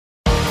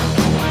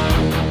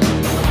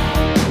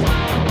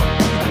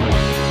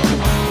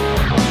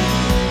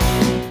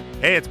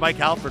Hey, it's Mike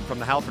Halford from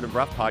the Halford and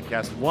Bruff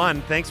podcast.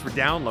 1, thanks for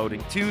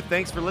downloading. 2,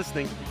 thanks for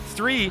listening.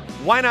 3,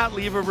 why not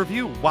leave a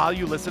review while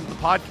you listen to the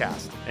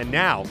podcast? And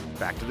now,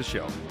 back to the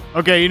show.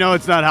 Okay, you know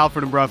it's not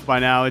Halford and Bruff by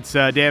now. It's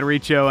Dan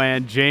Riccio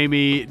and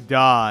Jamie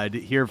Dodd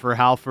here for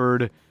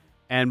Halford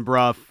and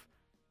Bruff.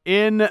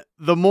 In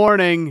the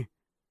morning,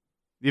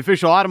 the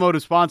official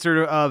automotive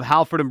sponsor of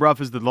Halford and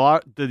Bruff is the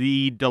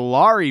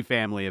Dilawri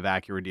family of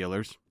Acura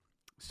dealers.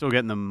 Still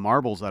getting the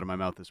marbles out of my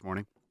mouth this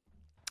morning.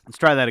 Let's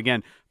try that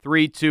again.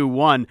 3, 2,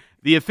 1.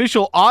 The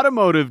official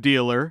automotive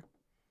dealer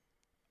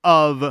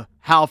of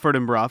Halford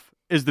and Bruff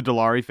is the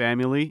Dilawri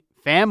family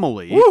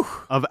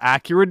of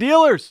Acura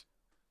dealers.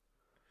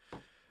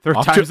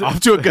 Off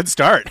to a good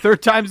start.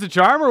 Third time's the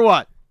charm, or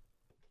what?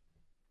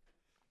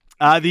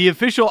 The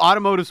official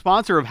automotive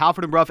sponsor of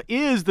Halford and Bruff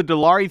is the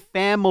Dilawri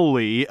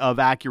family of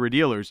Acura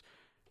dealers.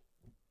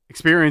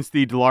 Experience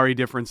the Dilawri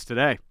difference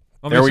today.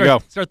 There we go.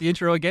 Start the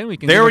intro again. We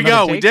can. There we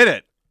go. We did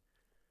it.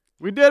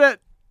 We did it.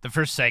 The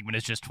first segment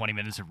is just 20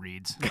 minutes of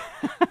reads.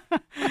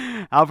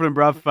 Halford and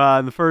Bruff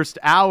in the first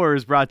hour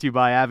is brought to you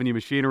by Avenue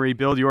Machinery.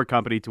 Build your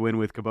company to win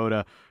with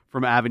Kubota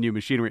from Avenue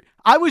Machinery.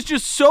 I was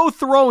just so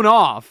thrown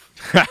off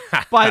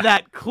by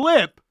that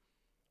clip.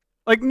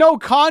 Like, no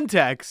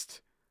context.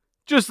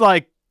 Just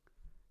like,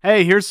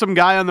 hey, here's some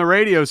guy on the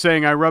radio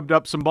saying I rubbed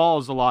up some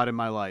balls a lot in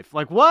my life.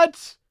 Like,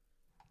 what?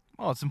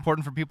 Well, it's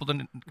important for people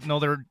to know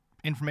their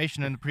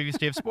information in the previous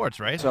day of sports,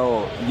 right?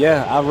 So,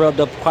 yeah, I rubbed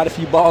up quite a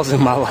few balls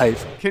in my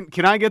life.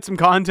 Can I get some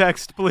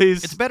context,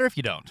 please? It's better if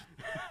you don't.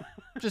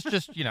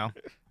 just you know.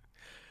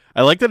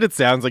 I like that it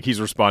sounds like he's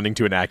responding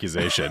to an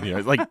accusation. You know,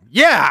 like,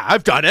 yeah,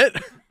 I've done it.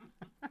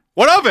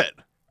 What of it?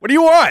 What do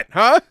you want,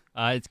 huh?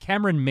 It's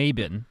Cameron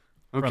Maben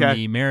from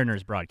the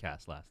Mariners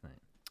broadcast last night.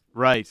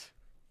 Right.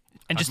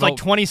 And just like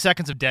 20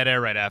 seconds of dead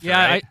air right after,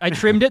 Yeah, right? I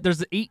trimmed it.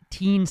 There's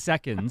 18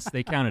 seconds.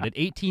 They counted it.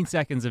 18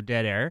 seconds of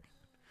dead air.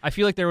 I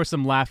feel like there was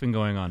some laughing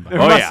going on. There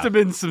must have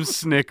been some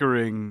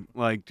snickering,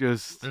 like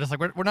just... They're just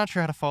like, we're not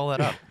sure how to follow that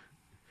up.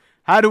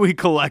 How do we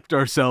collect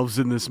ourselves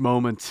in this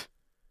moment?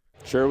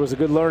 Sure, it was a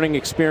good learning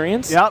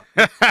experience. Yep.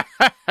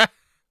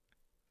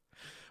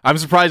 I'm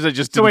surprised I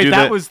just didn't So wait, do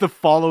that was the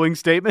following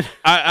statement?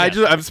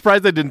 I'm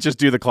surprised I didn't just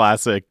do the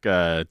classic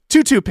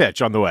 2-2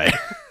 pitch on the way.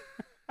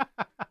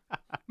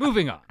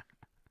 Moving on.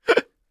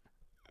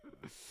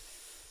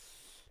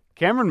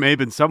 Cameron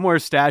Maben, somewhere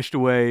stashed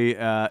away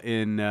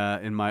in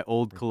my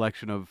old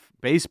collection of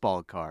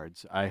baseball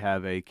cards, I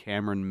have a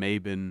Cameron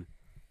Maben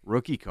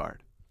rookie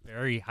card.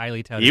 Very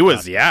highly touted. He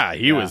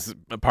was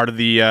a part of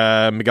the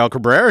Miguel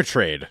Cabrera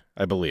trade,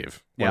 I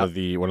believe. One of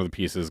the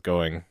pieces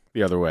going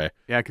the other way.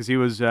 Yeah, because he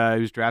was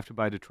drafted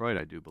by Detroit,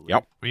 I do believe.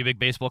 Yep. Were you a big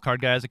baseball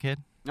card guy as a kid?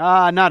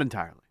 Not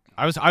entirely.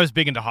 I was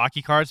big into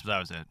hockey cards, but that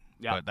was it.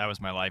 Yeah. But that was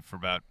my life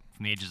from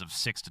the ages of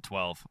 6 to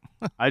 12.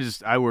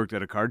 I worked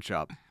at a card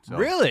shop. So,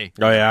 Really?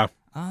 Oh, yeah.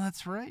 Oh,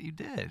 that's right. You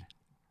did.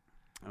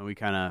 we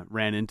kind of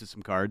ran into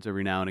some cards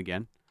every now and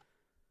again.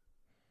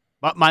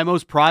 But my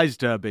most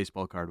prized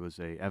baseball card was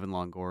a Evan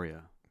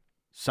Longoria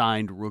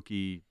signed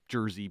rookie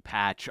jersey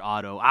patch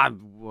auto. I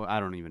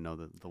don't even know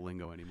the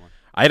lingo anymore.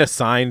 I had a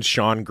signed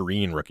Sean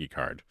Green rookie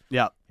card.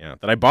 Yeah. Yeah,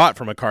 that I bought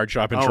from a card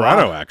shop in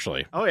Toronto,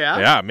 actually. Oh, yeah?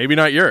 Yeah, maybe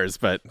not yours,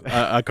 but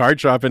a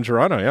card shop in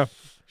Toronto, yeah.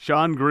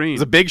 Sean Green. He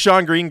was a big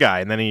Sean Green guy,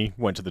 and then he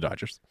went to the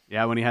Dodgers.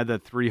 Yeah, when he had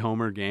that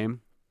 3-homer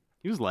game.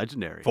 He was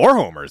legendary. 4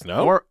 homers,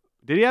 no?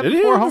 Did he have Did the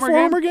he have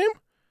 4-homer game?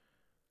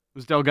 It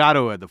was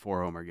Delgado who had the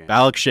 4-homer game.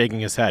 Balik's shaking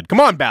his head. Come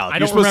on, Balik. I You're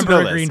don't supposed remember to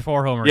a know green this.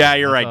 4-homer. Yeah,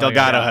 game. you're right. That's all I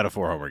Delgado got. had a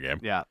 4-homer game.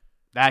 Yeah,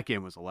 that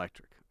game was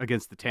electric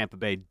against the Tampa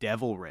Bay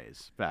Devil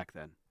Rays back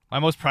then. My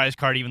most prized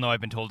card, even though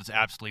I've been told it's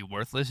absolutely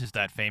worthless, is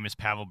that famous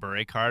Pavel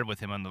Bure card with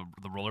him on the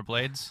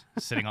rollerblades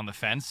sitting on the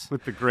fence.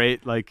 With the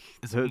great,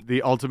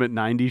 the ultimate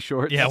 90s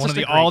shorts. Yeah, one of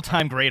the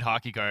all-time great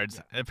hockey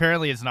cards.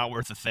 Apparently, it's not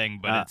worth a thing,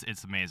 but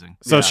it's amazing.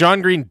 So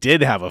Sean Green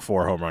did have a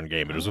 4-home run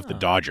game, but it was with the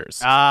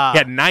Dodgers. He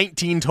had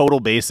 19 total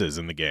bases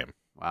in the game.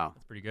 Wow.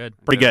 That's pretty good.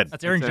 Pretty good.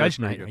 That's Aaron Judge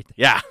night good. right there.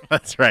 Yeah,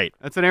 that's right.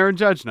 That's an Aaron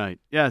Judge night.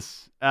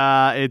 Yes.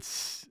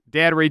 It's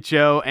Dan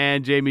Riccio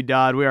and Jamie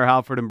Dodd. We are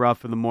Halford and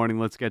Bruff in the morning.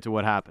 Let's get to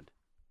what happened.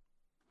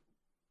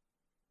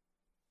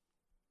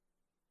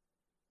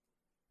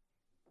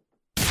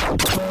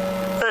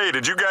 Hey,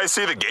 did you guys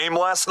see the game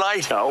last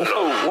night? No.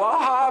 What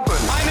happened?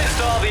 I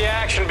missed all the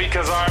action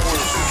because I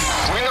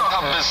was... We know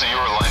how busy your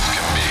life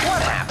can be.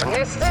 What happened?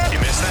 Missed that? You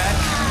missed that?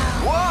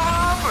 What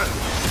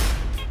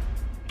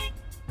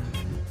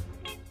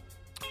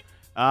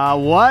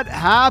happened? What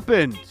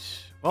happened?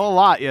 Well, a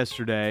lot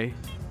yesterday.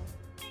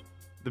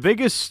 The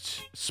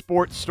biggest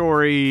sports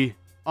story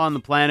on the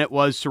planet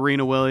was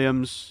Serena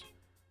Williams.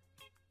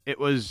 It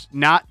was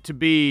not to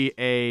be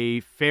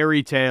a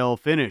fairy tale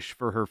finish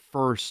for her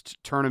first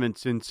tournament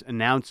since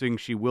announcing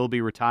she will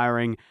be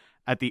retiring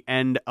at the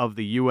end of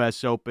the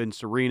U.S. Open.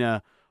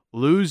 Serena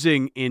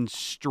losing in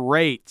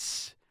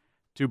straights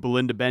to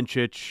Belinda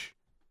Bencic.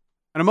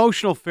 An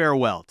emotional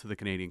farewell to the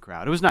Canadian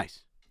crowd. It was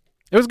nice.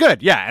 It was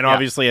good, yeah. And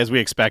obviously, as we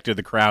expected,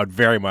 the crowd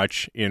very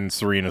much in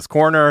Serena's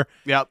corner.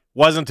 Yep.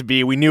 Wasn't to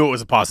be. We knew it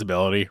was a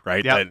possibility,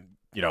 right? Yep. That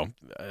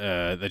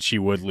that she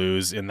would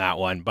lose in that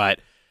one. But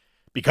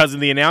because of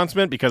the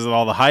announcement, because of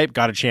all the hype,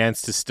 got a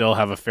chance to still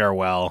have a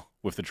farewell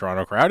with the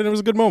Toronto crowd, and it was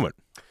a good moment.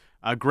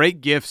 Great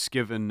gifts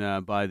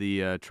given by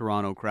the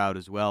Toronto crowd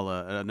as well.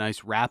 A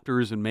nice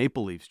Raptors and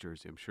Maple Leafs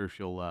jersey. I'm sure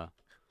she'll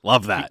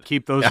love that.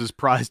 Keep those as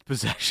prized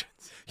possessions.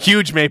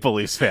 Huge Maple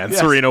Leafs fan, Yes.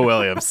 Serena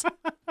Williams.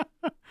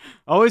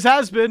 Always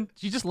has been.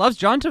 She just loves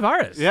John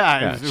Tavares.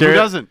 Yeah, who She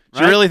doesn't?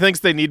 She right? really thinks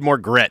they need more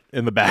grit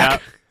in the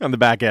back, on the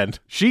back end.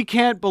 She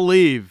can't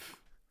believe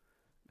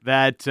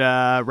that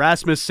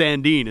Rasmus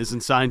Sandin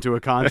isn't signed to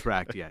a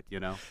contract yet,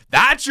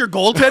 That's your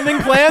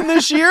goaltending plan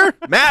this year?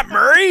 Matt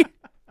Murray?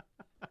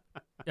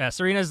 Yeah,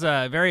 Serena's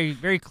very,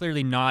 very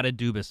clearly not a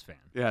Dubas fan.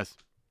 Yes.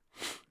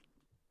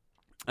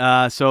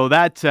 So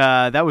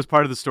that was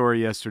part of the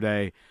story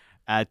yesterday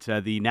at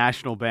the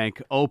National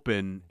Bank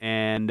Open,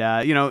 and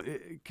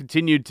it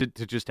continued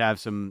to just have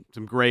some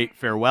great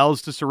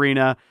farewells to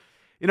Serena.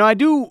 I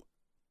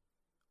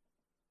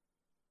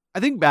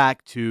think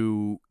back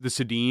to the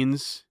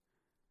Sedins.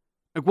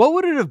 Like, what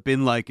would it have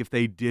been like if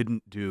they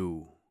didn't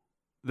do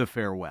the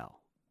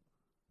farewell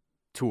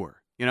tour?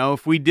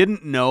 If we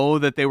didn't know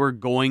that they were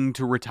going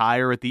to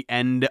retire at the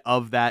end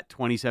of that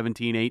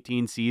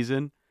 2017-18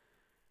 season,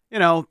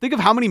 think of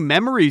how many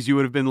memories you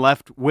would have been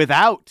left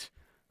without.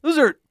 Those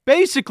are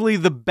basically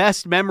the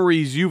best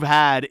memories you've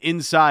had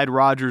inside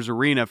Rogers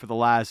Arena for the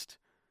last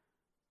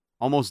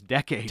almost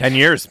decade. 10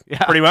 years,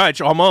 Yeah. pretty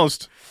much,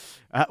 almost.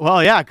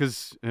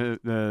 Because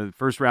the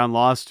first round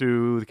loss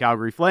to the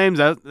Calgary Flames,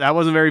 that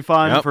wasn't very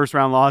fun. Yep. First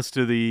round loss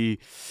to the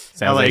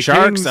San LA Jose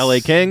Sharks, Kings. LA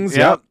Kings,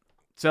 yep.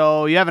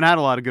 So you haven't had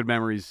a lot of good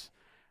memories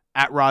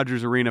at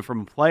Rogers Arena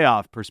from a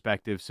playoff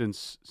perspective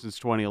since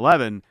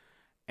 2011.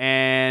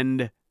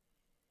 And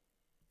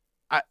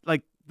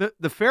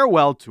the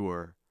farewell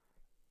tour,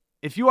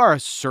 if you are a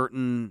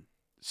certain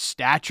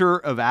stature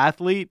of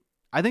athlete,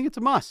 I think it's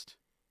a must.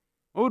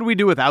 What would we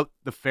do without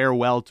the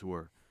farewell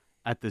tour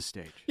at this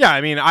stage? Yeah,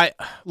 I mean,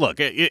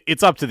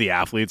 it's up to the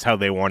athletes how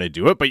they want to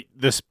do it, but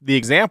the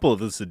example of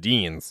the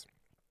Sedins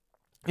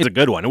is a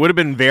good one. It would have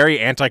been very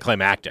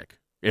anticlimactic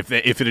if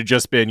it had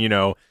just been,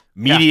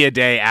 media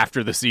day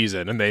after the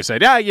season, and they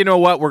said, you know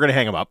what, we're going to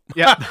hang them up.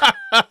 Yeah.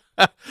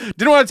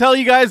 Didn't want to tell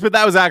you guys, but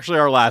that was actually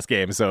our last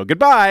game, so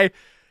goodbye.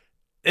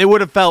 It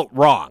would have felt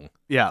wrong.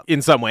 Yeah.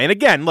 In some way. And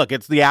again, look,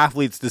 it's the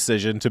athlete's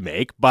decision to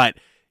make, but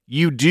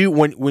you do,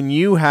 when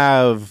you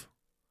have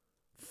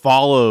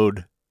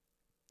followed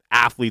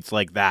athletes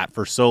like that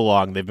for so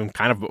long, they've been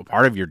kind of a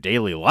part of your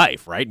daily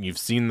life, right? And you've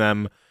seen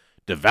them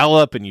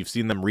develop and you've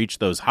seen them reach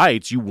those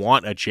heights. You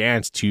want a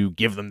chance to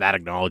give them that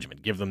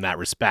acknowledgement, give them that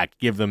respect,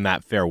 give them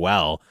that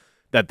farewell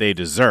that they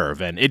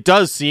deserve. And it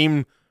does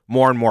seem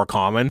more and more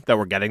common that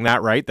we're getting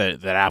that, right?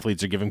 That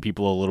athletes are giving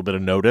people a little bit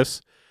of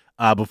notice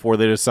before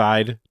they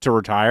decide to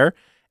retire.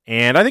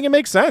 And I think it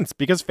makes sense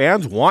because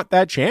fans want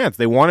that chance.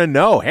 They want to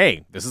know,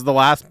 hey, this is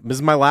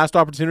my last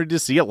opportunity to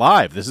see it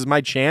live. This is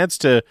my chance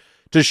to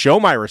show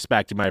my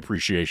respect and my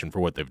appreciation for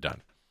what they've done.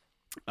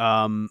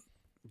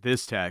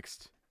 This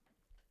text.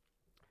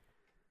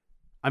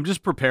 I'm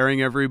just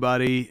preparing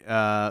everybody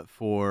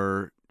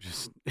for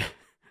just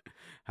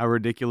how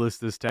ridiculous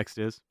this text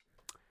is.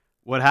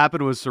 What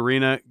happened was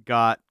Serena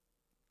got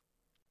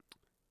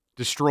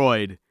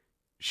destroyed.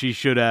 She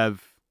should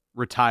have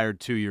retired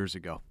 2 years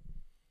ago.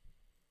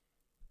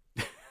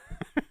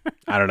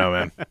 I don't know,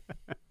 man.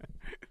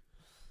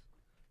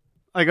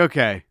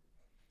 Okay.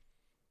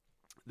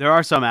 There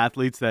are some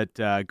athletes that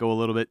go a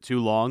little bit too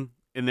long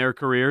in their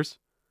careers.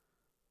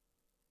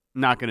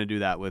 Not going to do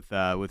that with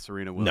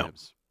Serena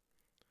Williams.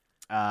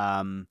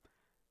 No.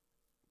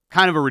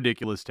 Kind of a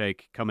ridiculous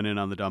take coming in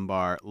on the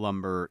Dunbar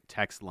Lumber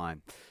text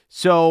line.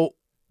 So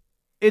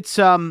it's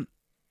going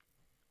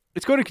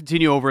to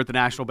continue over at the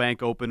National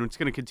Bank Open. It's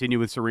going to continue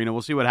with Serena.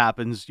 We'll see what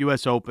happens.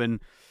 U.S. Open.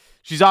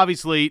 She's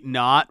obviously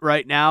not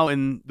right now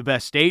in the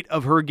best state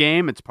of her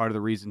game. It's part of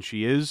the reason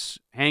she is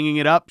hanging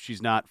it up.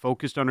 She's not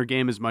focused on her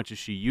game as much as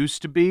she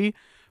used to be.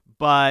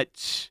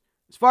 But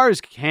as far as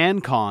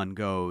CanCon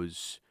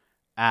goes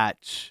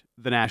at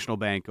the National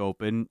Bank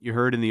Open, you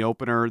heard in the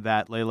opener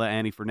that Leylah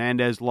Annie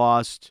Fernandez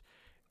lost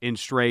in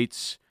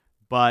straights.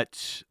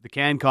 But the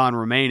CanCon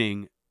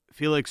remaining,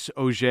 Felix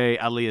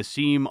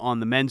Auger-Aliassime on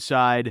the men's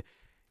side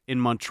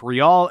in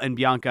Montreal and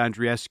Bianca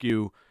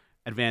Andreescu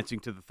advancing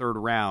to the third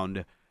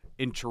round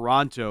in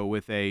Toronto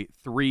with a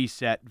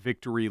 3-set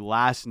victory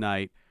last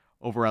night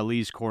over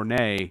Elise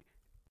Cornet,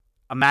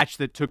 a match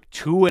that took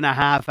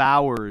 2.5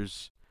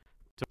 hours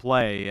to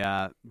play.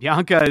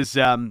 Bianca is,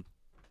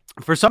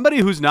 for somebody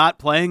who's not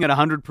playing at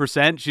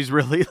 100%, she's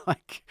really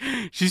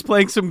she's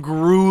playing some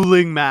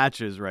grueling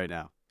matches right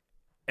now.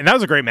 And that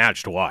was a great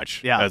match to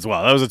watch as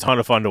well. That was a ton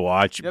of fun to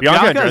watch. Yeah,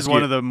 Bianca is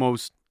one of the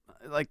most,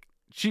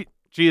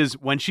 she is,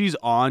 when she's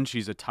on,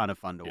 she's a ton of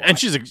fun to watch. And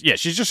she's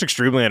just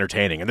extremely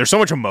entertaining. And there's so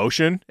much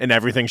emotion in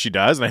everything she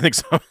does. And I think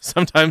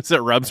sometimes it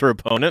rubs her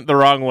opponent the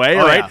wrong way,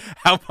 right? Yeah.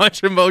 How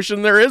much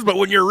emotion there is. But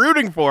when you're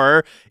rooting for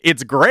her,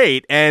 it's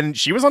great. And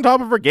she was on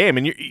top of her game.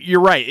 And you're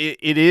right.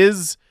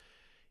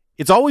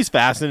 it's always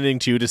fascinating,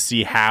 too, to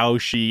see how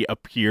she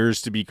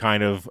appears to be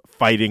kind of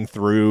fighting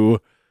through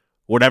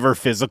whatever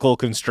physical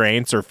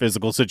constraints or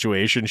physical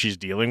situation she's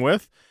dealing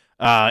with.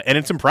 And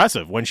it's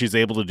impressive when she's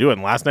able to do it.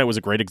 And last night was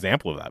a great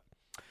example of that.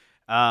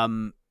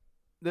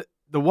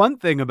 The one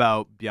thing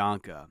about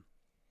Bianca,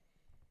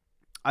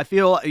 I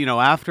feel,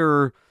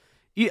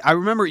 I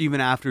remember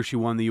even after she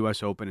won the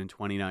U.S. Open in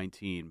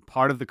 2019,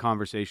 part of the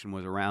conversation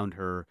was around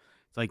her.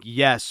 It's like,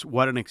 yes,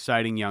 what an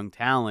exciting young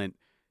talent.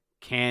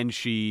 Can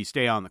she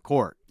stay on the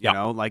court? You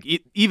know, like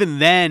even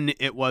then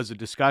it was a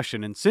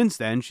discussion. And since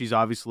then, she's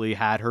obviously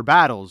had her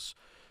battles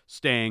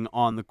staying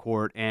on the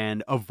court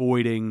and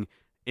avoiding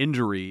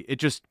injury.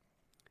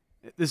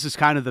 This is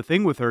kind of the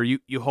thing with her. You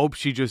hope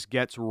she just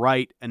gets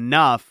right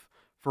enough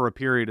for a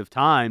period of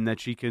time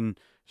that she can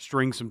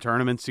string some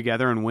tournaments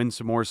together and win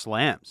some more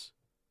slams,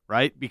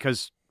 right?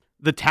 Because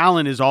the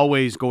talent is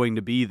always going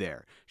to be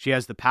there. She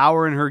has the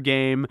power in her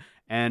game.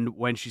 And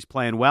when she's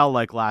playing well,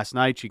 like last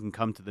night, she can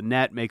come to the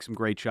net, make some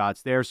great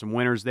shots there, some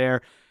winners there.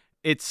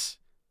 It's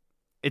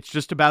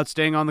just about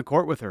staying on the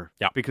court with her.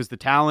 Yeah. Because the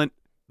talent,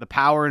 the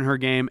power in her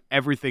game,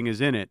 everything is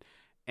in it.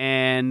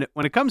 And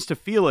when it comes to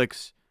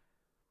Felix,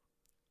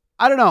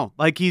 I don't know.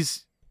 Like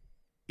he's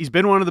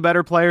been one of the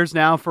better players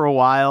now for a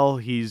while.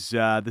 He's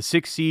the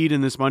 6th seed in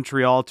this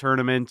Montreal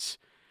tournament.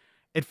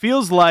 It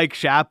feels like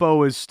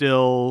Shapo is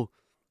still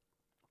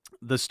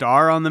the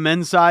star on the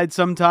men's side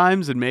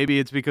sometimes, and maybe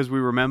it's because we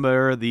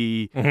remember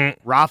the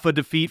Rafa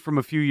defeat from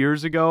a few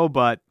years ago,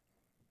 but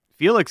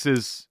Felix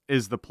is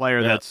the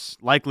player that's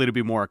likely to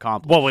be more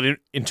accomplished. Well,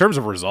 in terms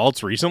of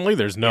results recently,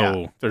 there's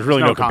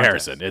really no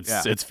comparison.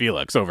 It's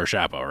Felix over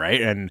Shapo,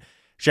 right? And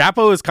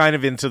Shapo is kind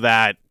of into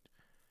that.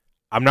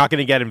 I'm not going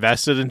to get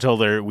invested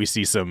until we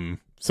see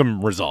some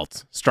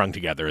results strung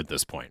together at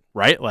this point,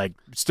 right? Like,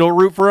 still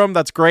root for him.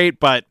 That's great,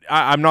 but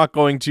I'm not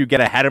going to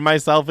get ahead of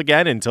myself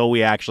again until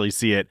we actually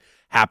see it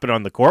happen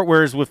on the court.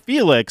 Whereas with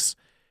Felix,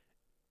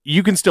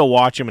 you can still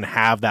watch him and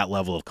have that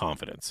level of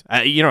confidence.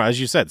 As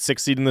you said, 6th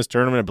seed in this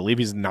tournament. I believe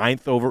he's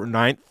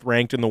 9th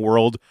ranked in the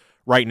world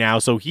right now.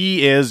 So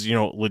he is,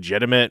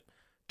 legitimate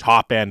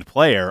top end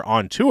player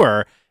on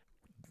tour.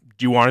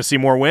 Do you want to see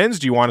more wins?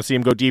 Do you want to see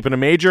him go deep in a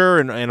major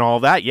and all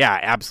that? Yeah,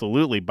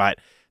 absolutely. But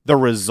the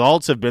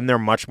results have been there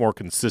much more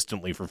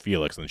consistently for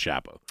Felix than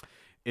Shapo.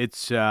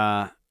 It's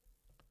going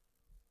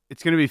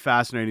to be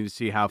fascinating to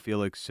see how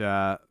Felix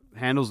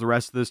handles the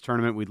rest of this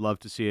tournament. We'd love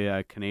to see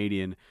a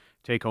Canadian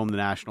take home the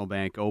National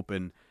Bank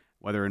Open,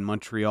 whether in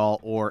Montreal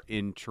or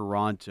in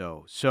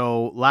Toronto.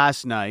 So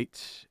last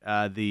night,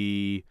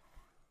 the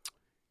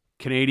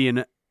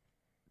Canadian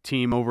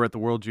team over at the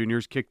World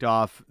Juniors kicked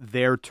off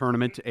their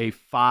tournament, a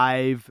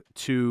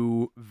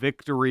 5-2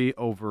 victory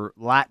over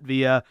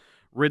Latvia.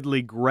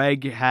 Ridley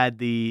Gregg had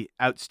the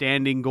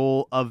outstanding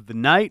goal of the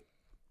night.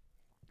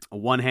 A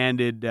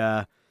one-handed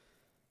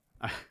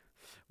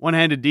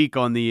deke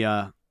on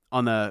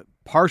the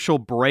partial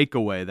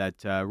breakaway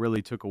that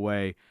really took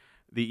away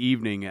the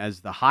evening as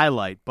the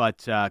highlight.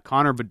 But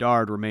Connor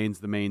Bedard remains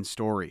the main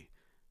story.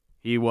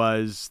 He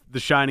was the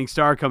shining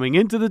star coming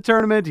into the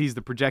tournament. He's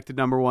the projected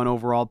number 1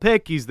 overall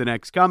pick. He's the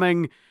next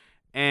coming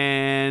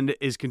and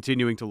is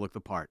continuing to look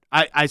the part.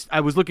 I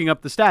was looking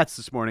up the stats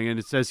this morning, and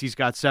it says he's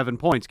got 7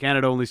 points.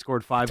 Canada only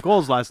scored 5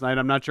 goals last night.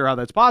 I'm not sure how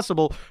that's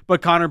possible,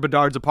 but Connor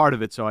Bedard's a part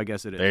of it, so I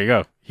guess it is. There you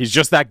go. He's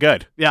just that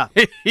good. Yeah.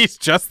 He's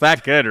just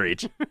that good,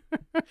 Reach.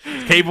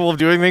 He's capable of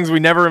doing things we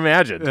never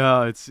imagined.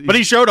 But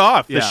he showed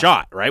off the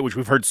shot, right, which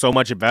we've heard so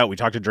much about. We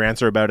talked to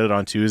Drancer about it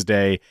on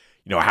Tuesday,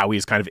 how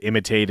he's kind of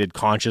imitated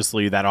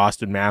consciously that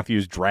Austin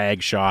Matthews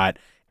drag shot.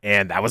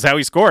 And that was how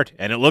he scored.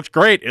 And it looked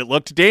great. It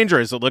looked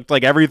dangerous. It looked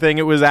like everything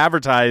it was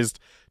advertised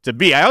to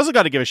be. I also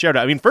got to give a shout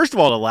out. I mean, first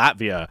of all, to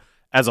Latvia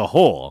as a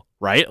whole,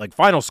 right? Like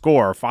final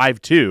score,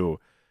 5-2.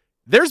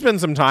 There's been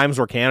some times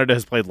where Canada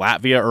has played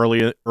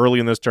Latvia early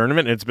in this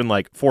tournament, and it's been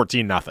like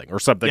 14-0 or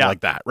something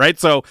like that, right?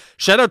 So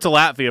shout out to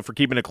Latvia for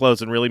keeping it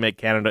close and really make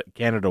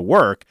Canada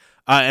work.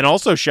 And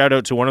also shout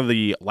out to one of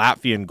the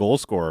Latvian goal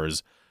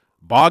scorers,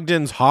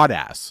 Bogdan's Hot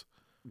Ass.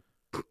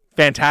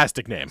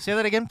 Fantastic name. Say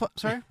that again.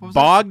 Sorry? What was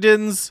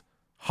Bogdan's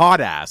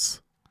Hot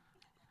Ass.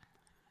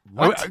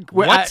 What?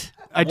 What?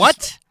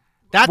 What?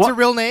 That's a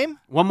real name?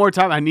 One more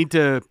time. I need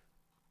to...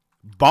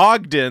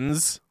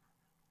 Bogdan's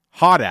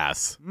Hot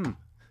Ass.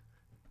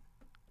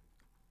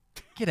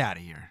 Get out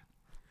of here.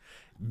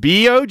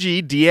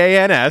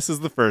 Bogdans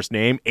is the first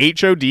name.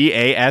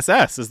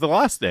 Hodass is the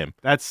last name.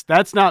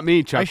 That's not me Are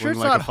you chuckling sure it's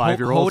like not a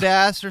 5-year-old.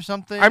 Hodass or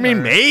something? I mean,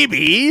 or...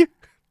 maybe.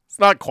 It's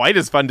not quite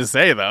as fun to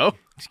say, though.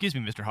 Excuse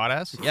me, Mr.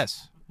 Hotass.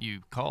 Yes,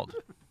 you called.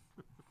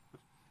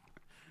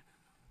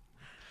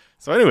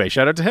 So anyway,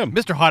 shout out to him.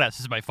 Mr. Hotass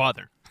is my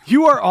father.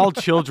 You are all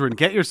children.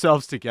 Get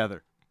yourselves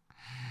together.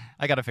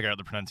 I got to figure out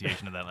the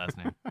pronunciation of that last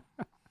name.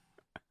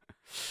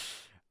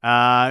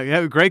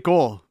 Yeah, great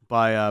goal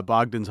by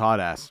Bogdan's Hot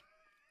Ass.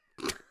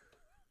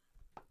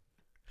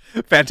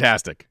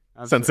 Fantastic.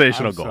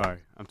 Sensational goal.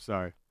 I'm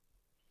sorry.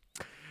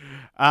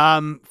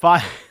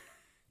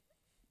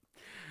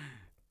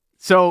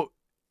 So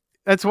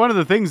that's one of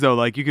the things, though.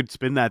 Like, you could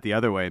spin that the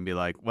other way and be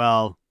like,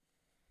 well,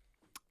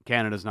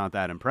 Canada's not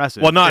that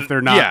impressive. Well, not- if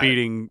they're not yeah,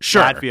 beating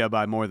sure. Latvia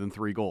by more than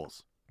 3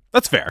 goals.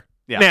 That's fair.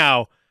 Yeah.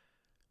 Now,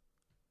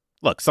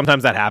 look,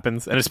 sometimes that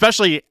happens, and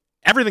especially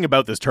everything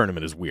about this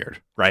tournament is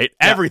weird, right?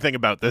 Yeah. Everything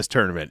about this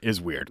tournament is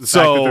weird. The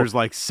fact that there's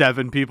like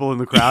 7 people in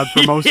the crowd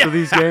for most of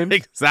these games.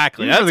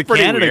 Exactly. Even for That's the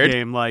pretty Canada weird.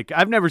 game, like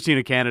I've never seen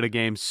a Canada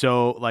game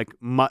so like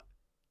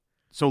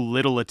so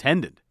little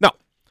attended. No.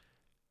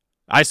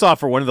 I saw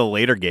for one of the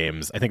later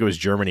games, I think it was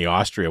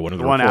Germany-Austria, one of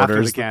the one reporters.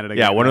 after the Canada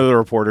yeah, game, one right? of the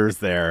reporters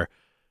there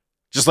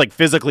just like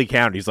physically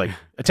counted. He's like,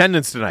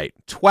 attendance tonight,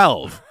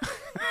 12.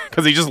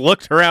 Because he just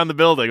looked around the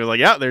building. He was like,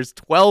 yeah, there's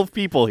 12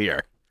 people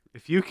here.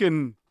 If you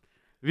can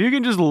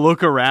just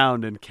look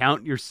around and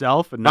count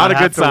yourself and not Not a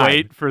have good to sign.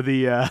 wait for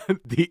the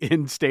the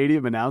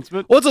in-stadium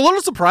announcement. Well, it's a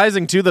little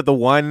surprising, too, that the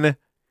one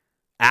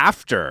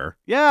after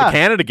the Yeah,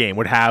 Canada game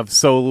would have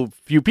so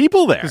few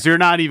people there. because you're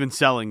not even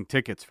selling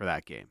tickets for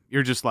that game.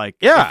 You're just like,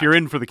 Yeah. if you're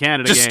in for the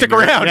Canada Just game, stick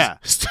you're- around. Yeah,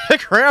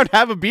 Stick around,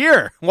 have a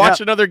beer,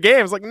 watch another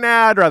game. It's like,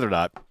 nah, I'd rather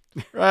not.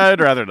 I'd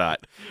rather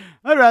not.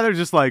 I'd rather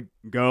just like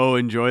go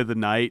enjoy the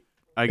night.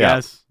 I Yeah.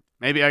 guess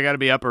maybe I got to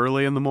be up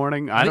early in the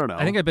morning. I don't know.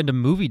 I think I've been to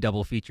movie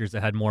double features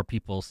that had more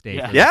people stay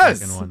Yeah. for the Yes,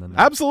 second one than that.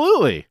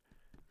 absolutely.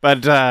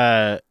 But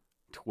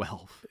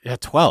 12. yeah,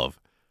 12.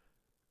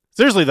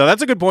 Seriously, though,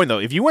 that's a good point, though.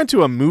 If you went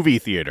to a movie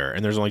theater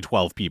and there's only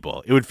 12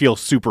 people, it would feel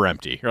super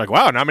empty. You're like,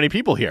 wow, not many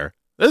people here.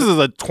 This is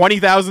a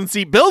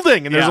 20,000-seat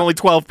building, and there's Yeah. only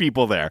 12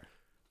 people there.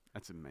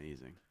 That's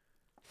amazing.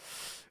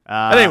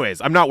 But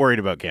anyways, I'm not worried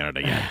about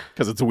Canada yet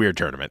because it's a weird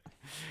tournament.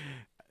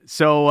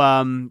 So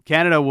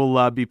Canada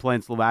will be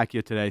playing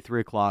Slovakia today.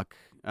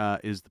 3:00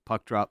 is the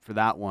puck drop for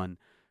that one.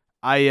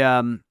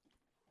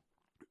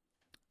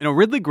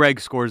 Ridley Gregg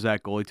scores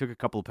that goal. He took a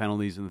couple of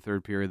penalties in the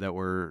third period that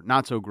were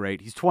not so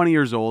great. He's 20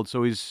 years old,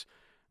 so he's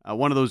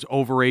one of those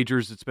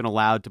overagers that's been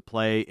allowed to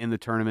play in the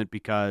tournament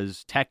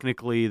because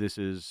technically this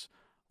is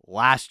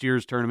last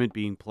year's tournament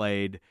being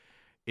played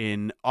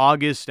in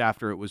August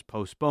after it was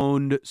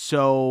postponed.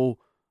 So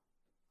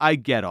I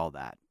get all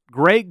that.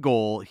 Great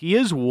goal. He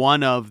is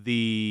one of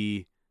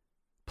the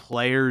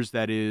players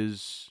that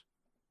is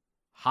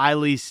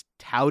highly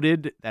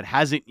touted that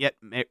hasn't yet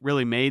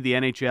really made the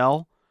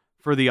NHL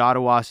for the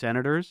Ottawa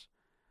Senators.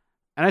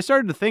 And I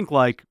started to think,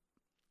 like,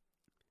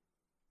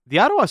 the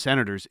Ottawa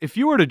Senators, if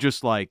you were to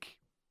just, like,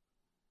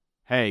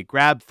 hey,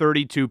 grab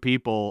 32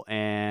 people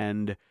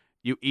and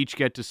you each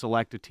get to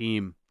select a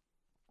team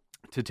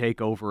to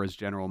take over as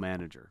general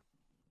manager,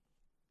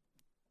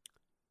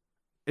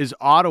 is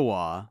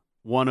Ottawa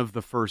one of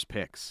the first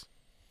picks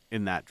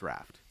in that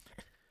draft?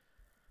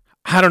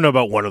 I don't know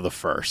about one of the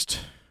first.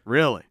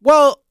 Really?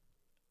 Well,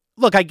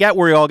 look, I get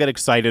where you all get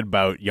excited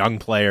about young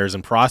players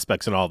and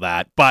prospects and all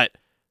that, but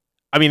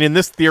I mean, in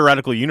this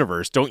theoretical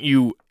universe,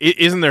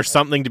 isn't there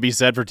something to be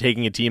said for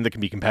taking a team that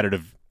can be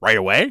competitive right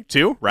away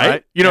too,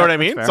 right? You know Yeah, what I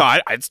mean? that's So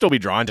fair. I'd still be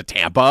drawn to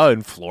Tampa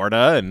and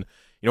Florida and,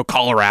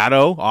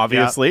 Colorado,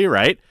 obviously,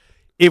 right?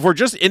 If we're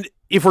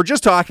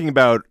just talking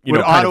about,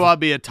 Would Ottawa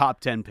be a top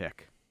 10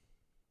 pick?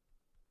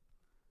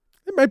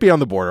 it might be on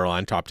the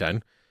borderline top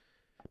 10.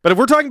 But if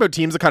we're talking about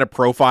teams that kind of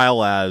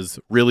profile as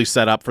really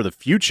set up for the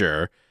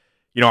future,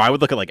 I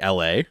would look at like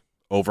LA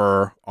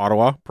over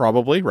Ottawa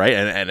probably, right?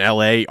 And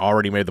LA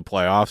already made the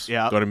playoffs.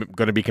 Yeah.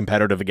 Going to be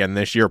competitive again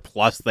this year.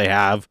 Plus they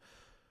have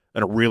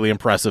a really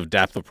impressive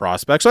depth of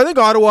prospects. So I think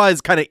Ottawa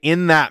is kind of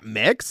in that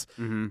mix,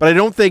 but I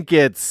don't think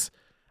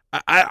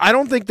I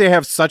don't think they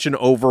have such an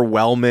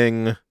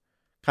overwhelming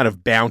kind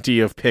of bounty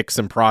of picks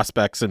and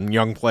prospects and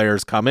young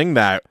players coming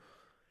that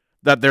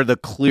they're the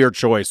clear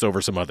choice over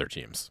some other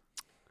teams.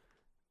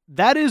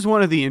 That is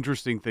one of the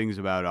interesting things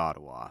about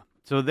Ottawa.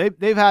 So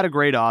they've had a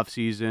great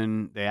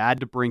offseason. They add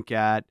to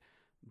Brinkat.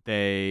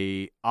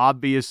 They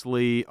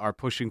obviously are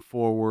pushing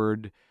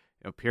forward.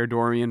 Pierre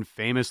Dorian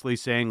famously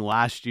saying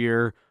last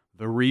year,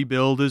 the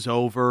rebuild is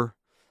over.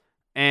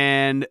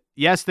 And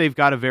yes, they've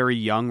got a very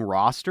young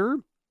roster,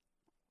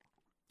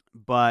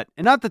 and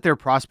not that their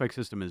prospect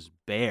system is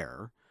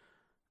bare.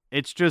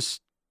 It's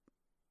just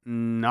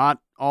not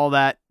all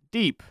that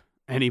deep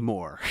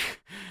anymore.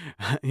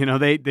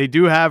 They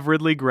do have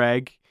Ridley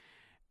Gregg.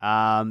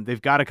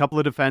 They've got a couple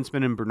of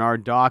defensemen in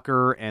Bernard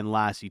Docker and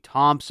Lassie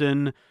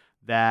Thompson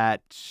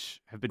that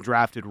have been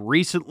drafted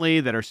recently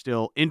that are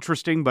still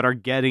interesting but are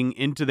getting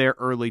into their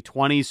early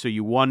 20s, so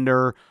you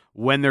wonder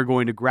when they're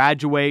going to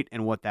graduate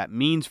and what that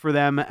means for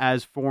them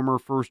as former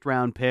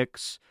first-round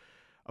picks.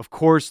 Of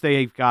course,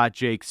 they've got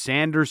Jake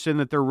Sanderson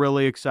that they're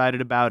really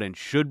excited about and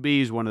should be.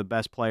 He's one of the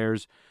best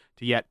players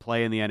to yet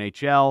play in the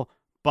NHL,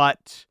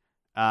 but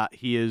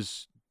he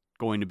is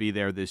going to be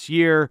there this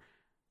year.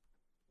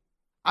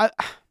 I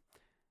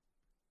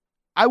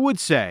would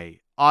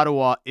say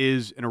Ottawa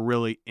is in a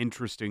really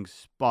interesting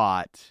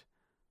spot,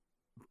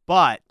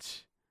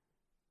 but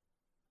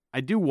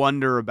I do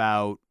wonder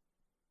about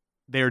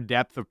their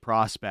depth of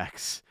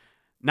prospects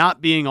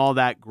not being all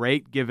that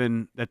great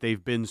given that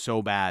they've been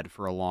so bad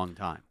for a long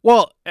time.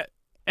 Well,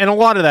 and a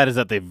lot of that is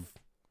that they've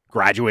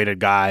graduated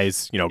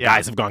guys.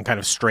 Guys have gone kind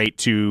of straight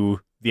to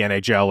the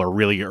NHL or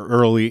really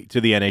early to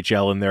the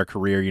NHL in their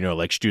career,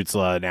 like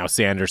Stützle, now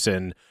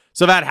Sanderson.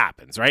 So that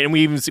happens, right? And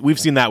we've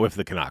seen that with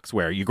the Canucks,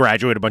 where you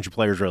graduate a bunch of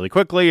players really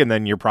quickly, and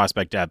then your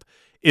prospect depth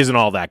isn't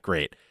all that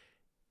great.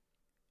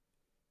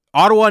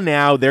 Ottawa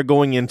now, they're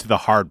going into the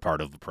hard part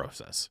of the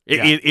process.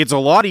 It's a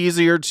lot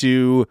easier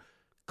to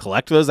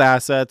collect those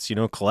assets,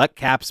 collect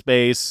cap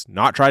space,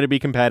 not try to be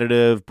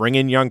competitive, bring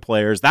in young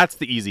players. That's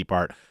the easy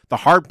part. The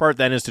hard part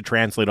then is to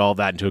translate all of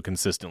that into a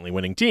consistently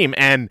winning team.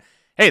 And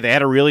hey, they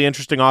had a really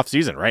interesting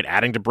offseason, right?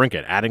 Adding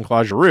DeBrincat, adding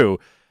Claude Giroux.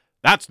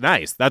 That's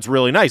nice. That's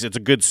really nice. It's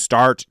a good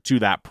start to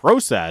that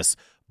process,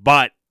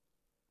 but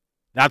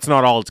that's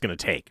not all it's going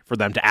to take for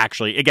them to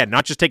actually, again,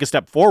 not just take a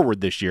step forward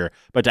this year,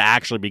 but to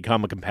actually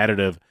become a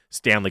competitive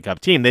Stanley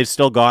Cup team. They've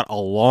still got a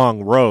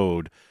long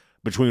road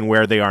between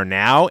where they are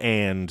now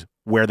and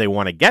where they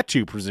want to get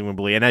to,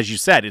 presumably. And as you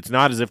said, it's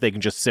not as if they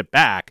can just sit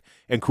back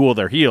and cool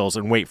their heels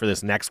and wait for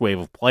this next wave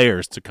of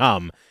players to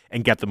come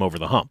and get them over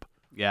the hump.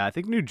 Yeah, I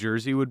think New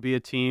Jersey would be a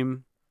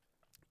team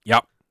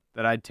Yep.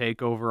 that I'd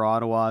take over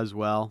Ottawa as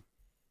well.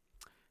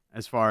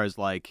 As far as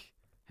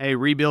hey,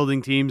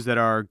 rebuilding teams that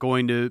are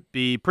going to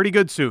be pretty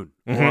good soon,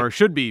 or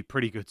should be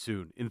pretty good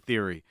soon, in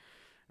theory.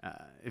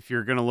 If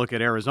you're going to look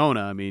at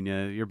Arizona, I mean,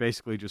 you're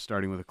basically just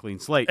starting with a clean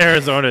slate.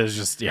 Arizona is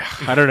just,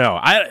 I don't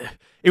know.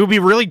 It would be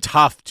really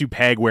tough to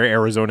peg where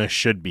Arizona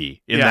should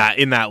be in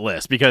that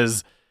list,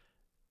 because,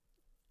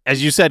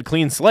 as you said,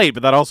 clean slate,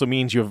 but that also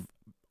means you have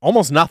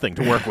almost nothing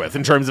to work with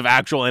in terms of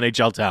actual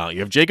NHL talent.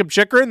 You have Jacob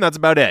Chychrun, that's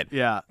about it.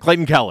 Yeah.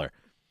 Clayton Keller.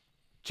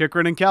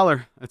 Chychrun and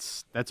Keller.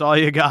 That's all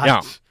you got.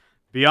 Yeah.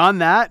 Beyond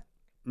that,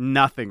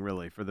 nothing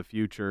really for the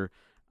future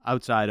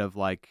outside of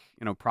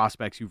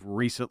prospects you've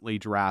recently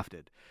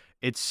drafted.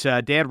 It's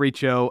Dan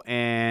Riccio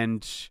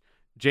and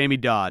Jamie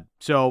Dodd.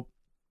 So,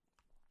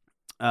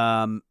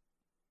 Canada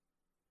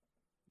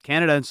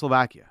and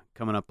Slovakia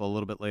coming up a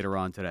little bit later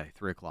on today,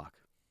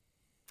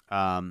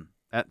 3:00.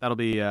 That'll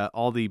be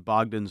all the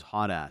Bogdan's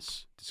hot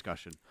ass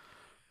discussion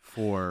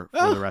for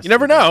the rest. You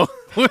never of the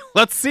know.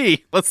 Let's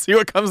see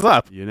what comes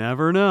up. You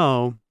never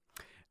know.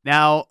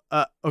 Now,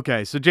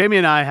 okay, so Jamie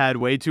and I had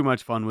way too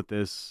much fun with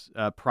this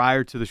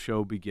prior to the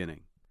show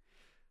beginning.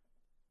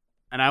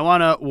 And I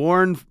want to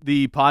warn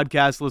the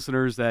podcast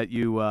listeners that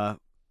you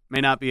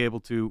may not be able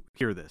to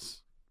hear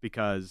this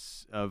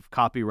because of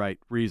copyright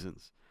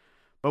reasons.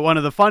 But one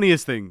of the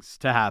funniest things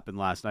to happen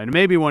last night, and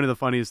maybe one of the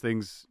funniest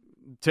things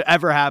to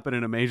ever happen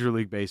in a Major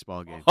League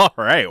Baseball game. All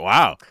right,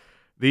 wow.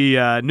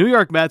 The New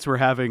York Mets were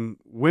having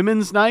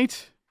Women's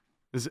Night.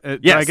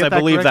 Yes, I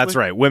believe that's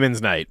right.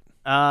 Women's Night.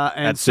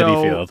 And at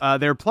Citi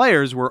Field. Their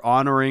players were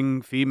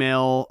honoring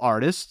female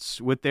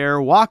artists with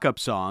their walk-up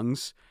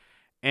songs.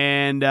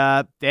 And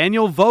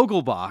Daniel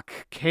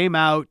Vogelbach came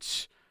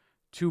out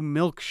to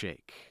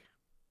Milkshake.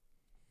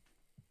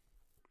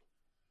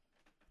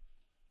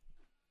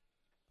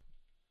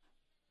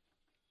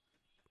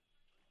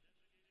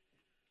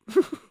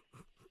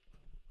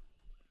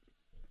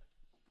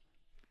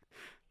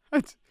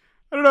 I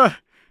don't know.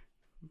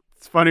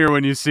 It's funnier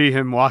when you see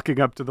him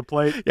walking up to the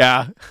plate.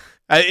 Yeah.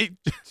 I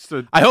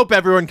hope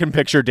everyone can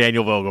picture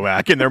Daniel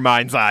Vogelbach in their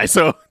mind's eye,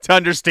 so to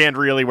understand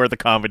really where the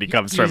comedy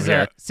comes from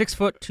here. 6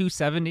 foot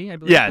 270, I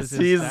believe. Yes,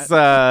 he's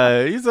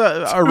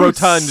a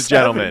rotund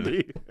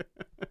gentleman.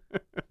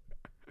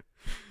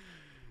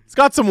 He's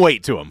got some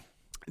weight to him.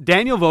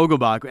 Daniel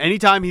Vogelbach,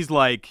 anytime he's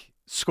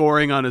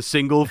scoring on a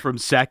single from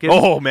second,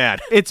 oh man,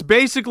 it's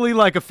basically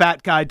like a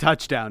fat guy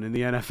touchdown in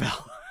the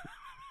NFL.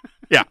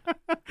 Yeah,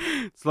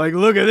 it's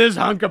look at this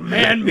hunk of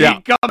man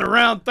meat coming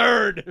around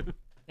third.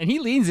 And he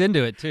leans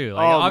into it too.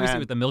 Obviously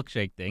with the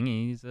milkshake thing,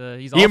 he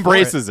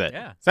embraces it.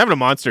 Yeah. He's having a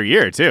monster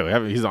year too.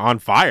 He's on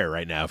fire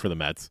right now for the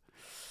Mets.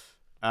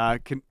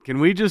 Can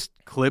we just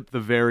clip the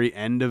very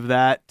end of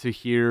that to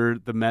hear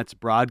the Mets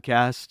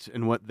broadcast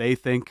and what they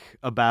think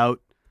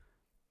about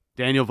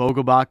Daniel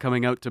Vogelbach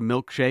coming out to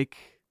Milkshake,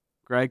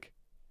 Greg?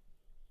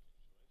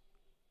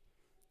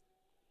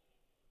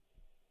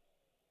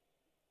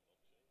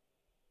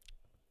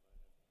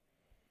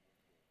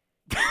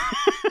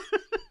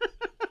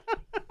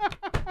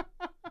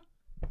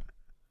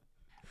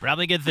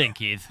 Probably a good thing,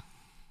 Keith.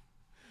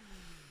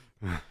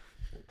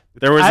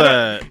 There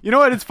was You know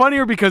what? It's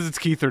funnier because it's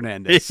Keith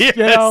Hernandez.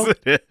 Yes,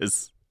 it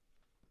is.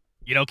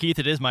 Keith,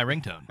 it is my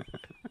ringtone.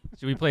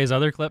 Should we play his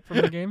other clip from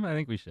the game? I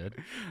think we should.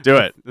 Do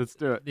it. Let's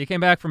do it. He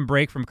came back from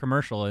break from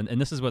commercial, and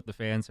this is what the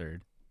fans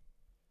heard.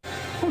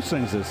 Who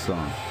sings this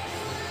song?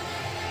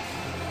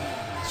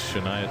 It's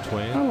Shania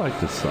Twain. I like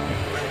this song.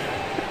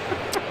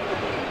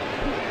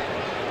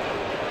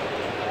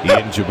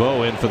 Ian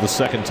Jabot in for the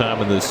second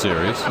time in this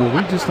series. Were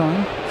we just on?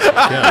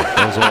 Yeah,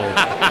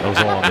 that was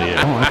all on the air.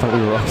 Oh, I thought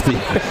we were off the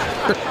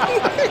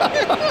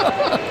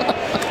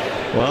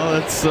air. Well,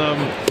 it's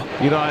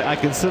I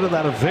consider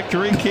that a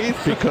victory,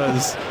 Keith,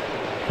 because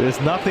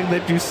there's nothing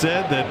that you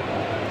said that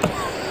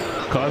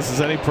causes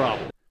any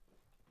problem.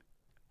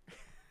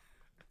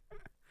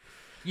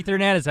 Keith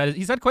Hernandez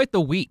he's had quite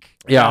the week.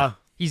 Yeah.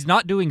 He's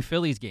not doing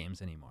Phillies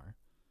games anymore.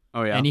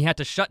 Oh, yeah. And he had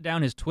to shut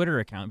down his Twitter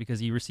account because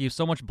he received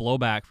so much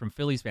blowback from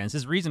Phillies fans.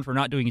 His reason for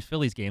not doing his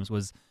Phillies games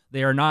was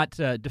they are not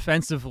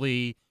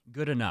defensively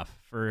good enough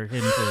for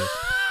him to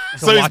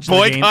So he's watch the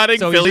game. boycotting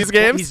So Phillies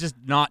games? He's just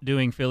not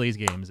doing Phillies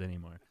games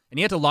anymore. And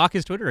he had to lock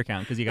his Twitter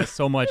account because he got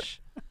so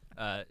much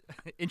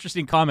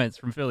interesting comments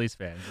from Phillies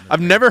fans.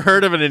 I've never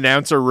heard of an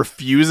announcer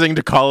refusing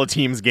to call a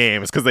team's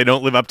games because they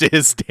don't live up to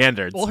his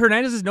standards. Well,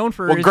 Hernandez is known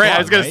for Well, his great. blog, I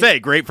was going right? to say,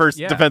 great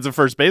defensive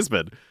first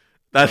baseman.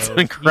 That's So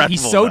incredible.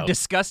 He's so though.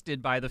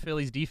 disgusted by the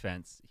Phillies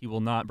defense, he will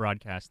not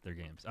broadcast their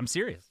games. I'm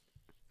serious.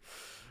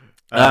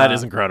 That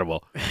is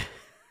incredible.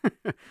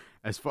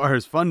 As far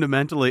as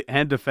fundamentally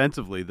and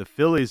defensively, the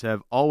Phillies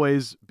have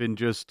always been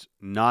just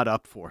not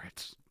up for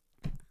it.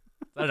 Is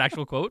that an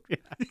actual quote?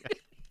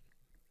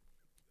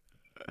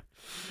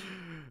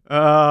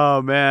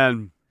 Oh,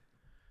 man.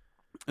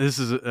 This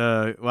is,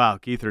 wow,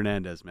 Keith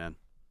Hernandez, man.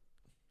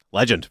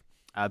 Legend.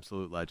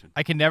 Absolute legend.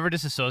 I can never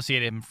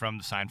disassociate him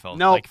from Seinfeld.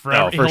 No. Like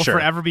forever, No, for he'll sure.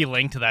 forever be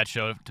linked to that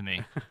show to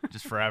me,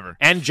 just forever.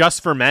 And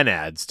Just for Men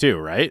ads, too,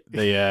 right?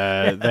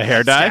 The the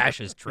hair dye?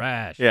 Stash is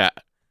trash. Yeah.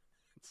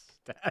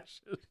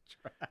 Stash is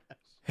trash.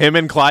 Him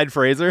and Clyde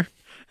Fraser.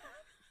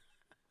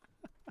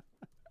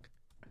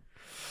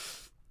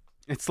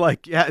 It's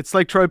like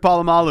Troy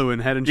Polamalu in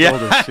Head and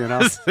Shoulders, you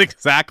know? Yes,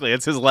 exactly.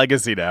 It's his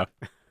legacy now.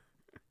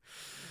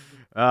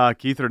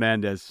 Keith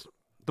Hernandez,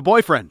 the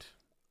boyfriend,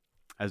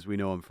 as we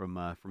know him from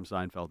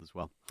Seinfeld as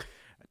well.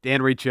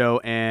 Dan Riccio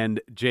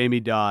and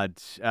Jamie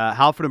Dodd.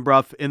 Halford and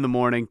Bruff in the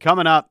morning.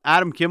 Coming up,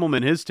 Adam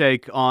Kimmelman, his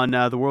take on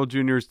the World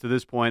Juniors to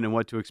this point and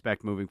what to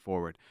expect moving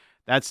forward.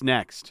 That's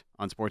next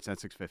on Sportsnet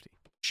 650.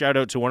 Shout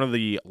out to one of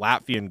the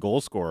Latvian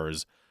goal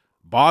scorers,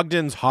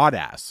 Bogdan's Hot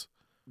Ass.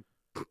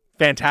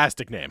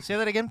 Fantastic name. Say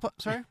that again.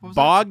 Sorry? What was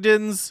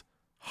Bogdan's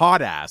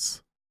Hot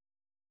Ass.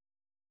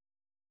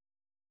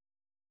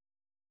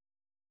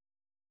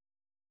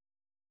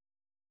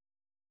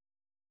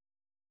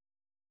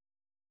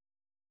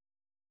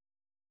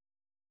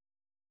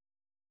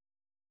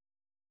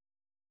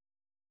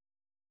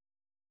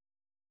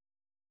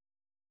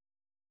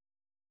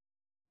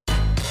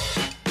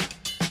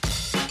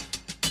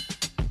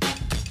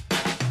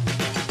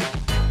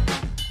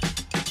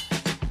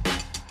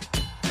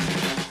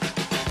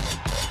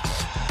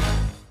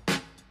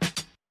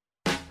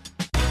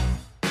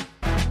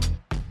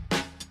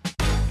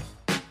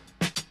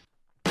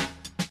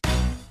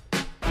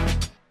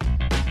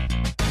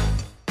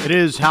 It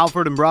is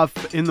Halford and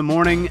Bruff in the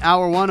morning.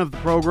 Hour one of the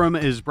program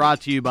is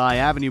brought to you by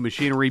Avenue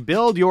Machinery.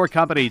 Build your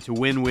company to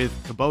win with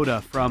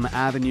Kubota from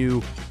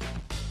Avenue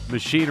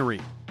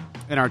Machinery.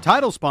 And our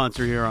title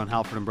sponsor here on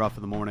Halford and Bruff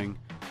in the morning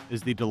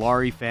is the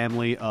Dilawri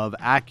family of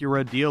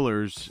Acura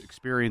dealers.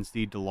 Experience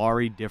the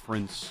Dilawri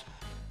difference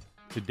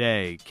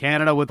today.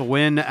 Canada with a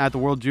win at the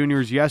World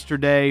Juniors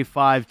yesterday,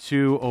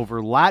 5-2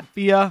 over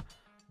Latvia.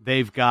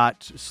 They've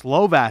got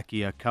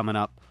Slovakia coming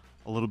up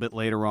a little bit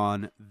later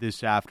on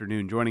this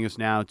afternoon. Joining us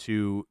now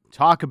to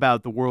talk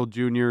about the World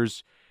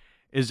Juniors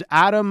is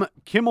Adam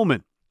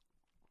Kimmelman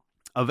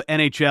of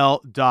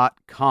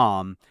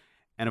NHL.com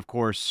and, of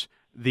course,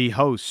 the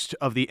host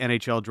of the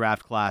NHL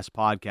Draft Class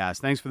podcast.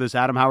 Thanks for this,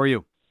 Adam. How are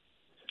you?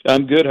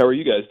 I'm good. How are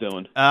you guys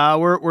doing?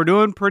 We're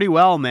doing pretty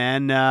well,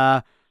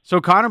 man. So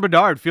Connor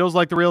Bedard feels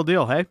like the real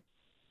deal, hey?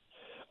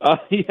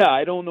 Yeah,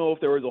 I don't know if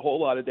there was a whole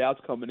lot of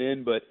doubts coming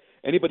in, but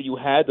anybody who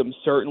had them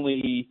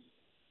certainly –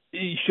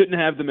 you shouldn't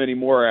have them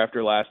anymore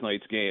after last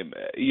night's game.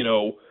 You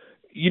know,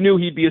 you knew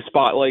he'd be a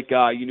spotlight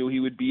guy. You knew he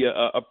would be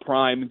a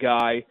prime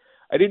guy.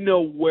 I didn't know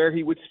where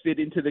he would fit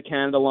into the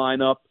Canada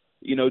lineup.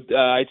 You know,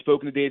 I'd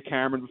spoken to Dave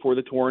Cameron before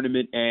the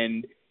tournament,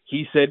 and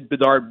he said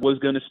Bedard was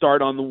going to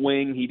start on the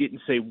wing. He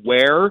didn't say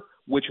where,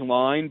 which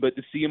line, but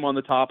to see him on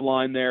the top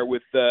line there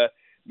with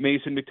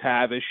Mason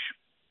McTavish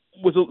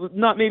was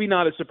maybe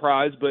not a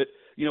surprise, but,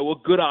 you know, a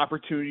good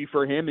opportunity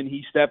for him, and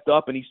he stepped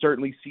up, and he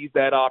certainly seized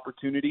that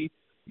opportunity.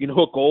 You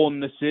know, a goal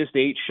and an assist,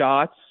 8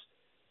 shots.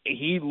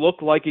 He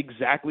looked like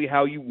exactly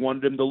how you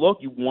wanted him to look.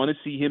 You want to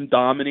see him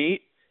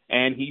dominate,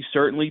 and he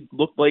certainly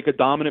looked like a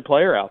dominant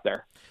player out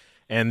there.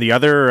 And the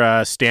other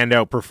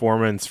standout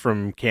performance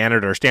from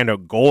Canada, or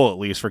standout goal at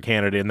least for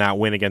Canada in that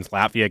win against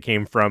Latvia,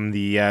 came from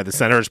the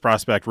Senators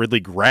prospect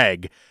Ridley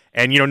Gregg.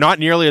 And, you know, not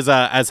nearly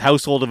as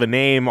household of a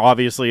name,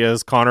 obviously,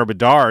 as Connor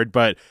Bedard.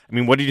 But, I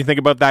mean, what did you think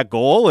about that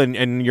goal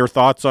and your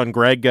thoughts on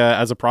Gregg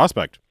as a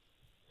prospect?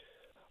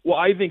 Well,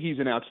 I think he's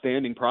an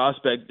outstanding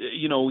prospect.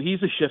 You know,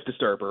 he's a shift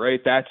disturber, right?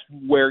 That's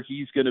where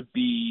he's going to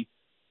be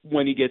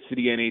when he gets to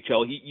the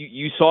NHL.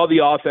 You saw the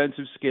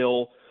offensive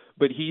skill,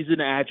 but he's an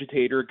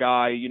agitator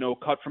guy, you know,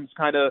 cut from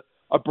kind of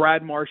a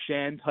Brad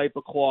Marchand type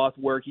of cloth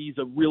where he's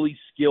a really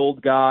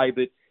skilled guy,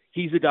 but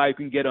he's a guy who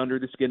can get under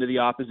the skin of the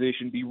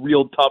opposition, be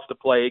real tough to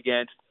play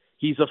against.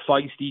 He's a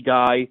feisty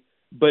guy,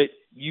 but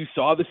you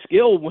saw the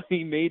skill when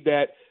he made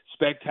that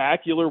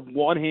spectacular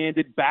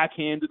one-handed,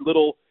 backhanded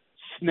little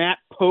snap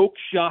poke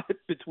shot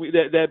between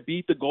that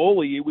beat the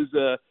goalie. It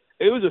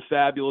was a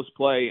fabulous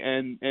play.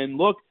 And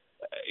look,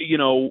 you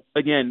know,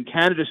 again,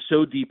 Canada's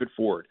so deep at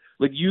forward.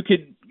 Like you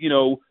could, you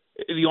know,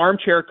 the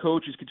armchair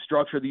coaches could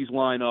structure these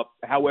lineup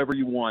however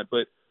you want.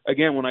 But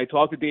again, when I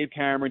talk to Dave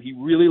Cameron, he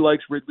really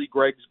likes Ridley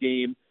Gregg's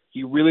game.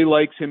 He really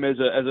likes him as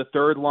a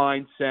third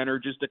line center,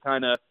 just to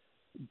kind of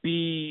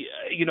be,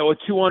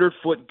 a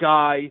 200-foot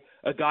guy,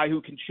 a guy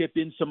who can chip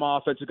in some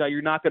offense, a guy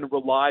you're not going to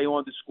rely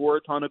on to score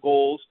a ton of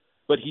goals,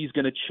 but he's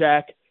going to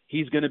check,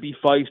 he's going to be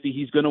feisty,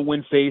 he's going to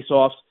win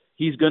faceoffs,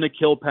 he's going to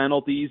kill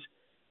penalties.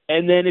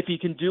 And then if he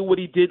can do what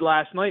he did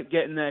last night,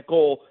 getting that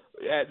goal,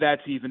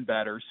 that's even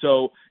better.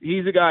 So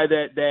he's a guy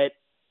that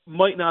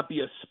might not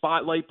be a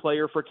spotlight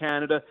player for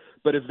Canada,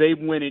 but if they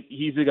win it,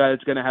 he's a guy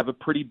that's going to have a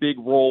pretty big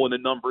role in a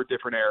number of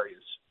different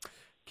areas.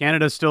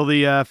 Canada's still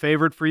the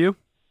favorite for you?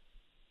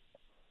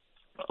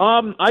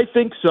 I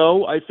think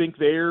so. I think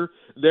they're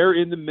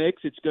in the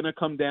mix. It's going to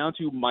come down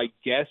to, my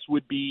guess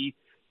would be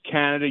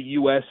Canada,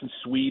 U.S., and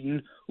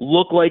Sweden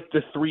look like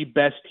the three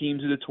best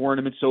teams in the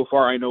tournament so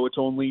far. I know it's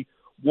only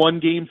one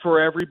game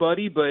for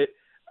everybody, but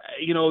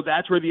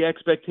that's where the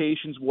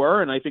expectations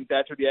were, and I think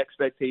that's where the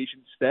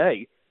expectations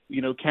stay.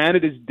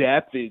 Canada's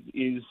depth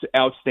is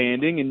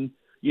outstanding, and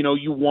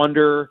you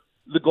wonder,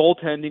 the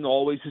goaltending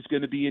always is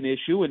going to be an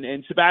issue,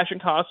 and Sebastian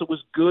Cossa was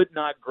good,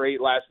 not great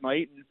last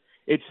night, and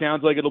it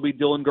sounds like it'll be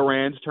Dylan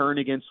Garand's turn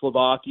against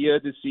Slovakia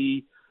to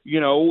see,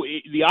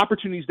 the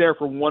opportunity's there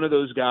for one of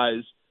those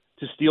guys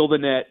to steal the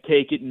net,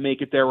 take it, and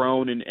make it their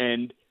own,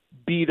 and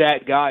be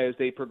that guy as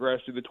they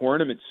progress through the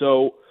tournament.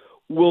 So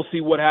we'll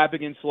see what happens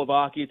against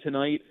Slovakia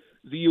tonight.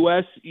 The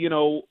U.S.,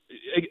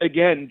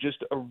 again,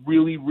 just a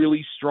really,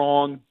 really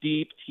strong,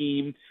 deep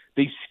team.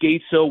 They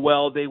skate so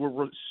well. They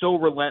were so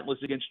relentless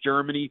against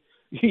Germany.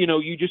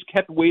 You just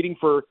kept waiting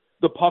for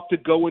the puck to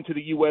go into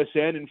the U.S.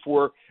 end and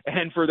for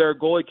their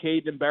goalie,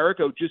 Caden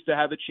Mbereko, just to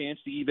have a chance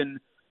to even,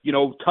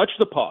 touch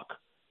the puck,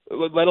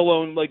 let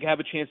alone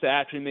have a chance to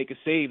actually make a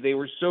save. They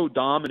were so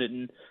dominant,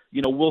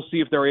 and, we'll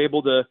see if they're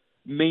able to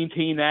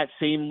maintain that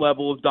same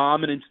level of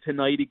dominance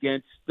tonight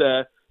against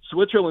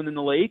Switzerland in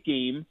the late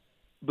game.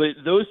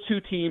 But those two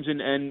teams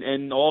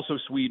and also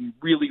Sweden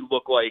really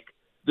look like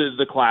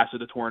the class of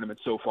the tournament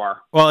so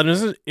far. Well, and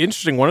this is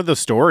interesting. One of the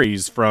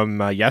stories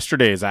from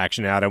yesterday's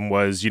action, Adam,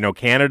 was,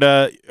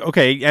 Canada,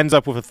 ends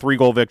up with a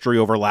 3-goal victory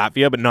over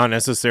Latvia, but not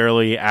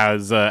necessarily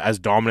as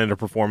dominant a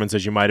performance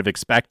as you might have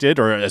expected,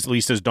 or at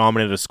least as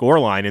dominant a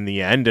scoreline in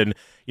the end. And,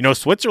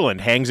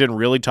 Switzerland hangs in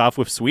really tough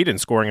with Sweden,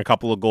 scoring a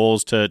couple of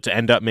goals to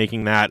end up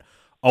making that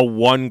a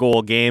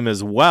 1-goal game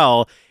as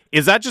well.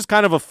 Is that just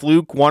kind of a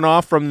fluke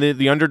one-off from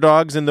the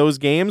underdogs in those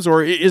games,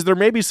 or is there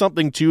maybe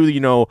something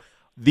to,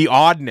 the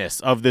oddness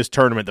of this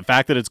tournament, the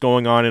fact that it's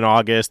going on in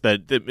August,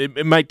 that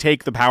it might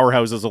take the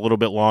powerhouses a little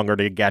bit longer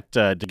to get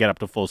up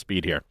to full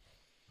speed here?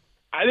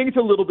 I think it's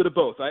a little bit of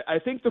both. I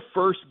think the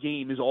first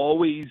game is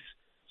always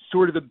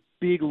sort of the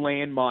big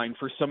landmine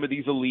for some of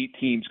these elite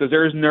teams, because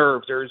there's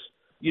nerves. There's,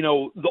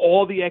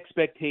 all the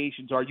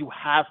expectations are you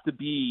have to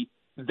be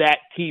that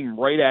team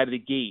right out of the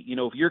gate.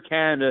 If you're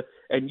Canada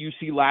and you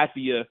see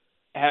Latvia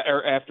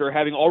after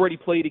having already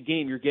played a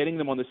game, you're getting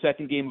them on the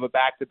second game of a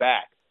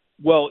back-to-back.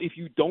 Well, if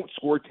you don't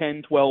score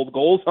 10, 12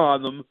 goals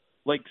on them,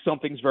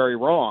 something's very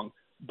wrong.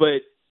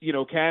 But,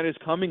 Canada's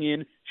coming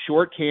in,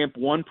 short camp,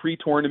 one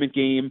pre-tournament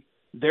game.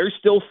 They're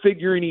still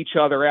figuring each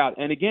other out.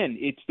 And again,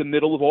 it's the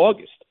middle of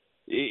August.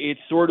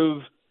 It's sort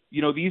of,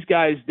 these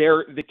guys,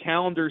 the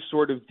calendar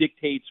sort of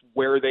dictates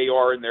where they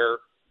are in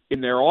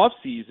their off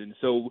season.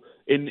 So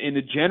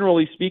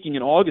generally speaking,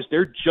 in August,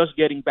 they're just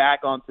getting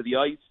back onto the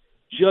ice,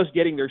 just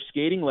getting their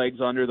skating legs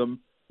under them.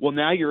 Well,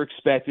 now you're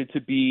expected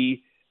to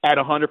be at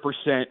 100%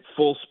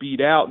 full speed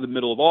out in the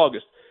middle of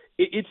August.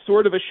 It's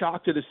sort of a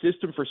shock to the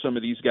system for some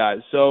of these guys.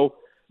 So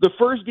the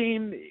first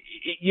game,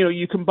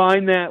 you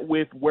combine that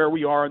with where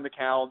we are in the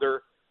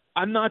calendar.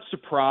 I'm not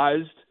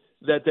surprised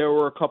that there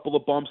were a couple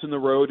of bumps in the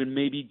road and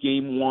maybe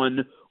game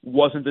one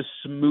wasn't the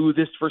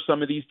smoothest for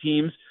some of these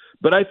teams.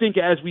 But I think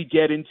as we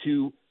get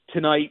into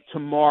tonight,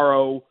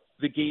 tomorrow,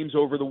 the games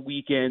over the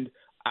weekend,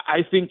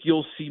 I think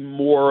you'll see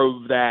more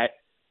of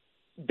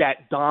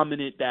that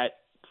dominant, that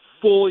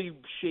fully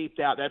shaped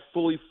out, that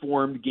fully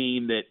formed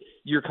game that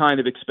you're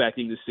kind of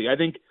expecting to see. I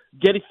think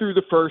getting through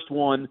the first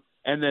one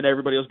and then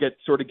everybody else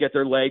get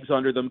their legs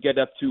under them, get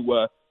up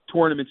to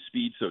tournament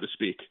speed, so to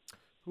speak.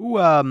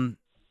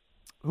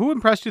 Who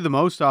impressed you the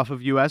most off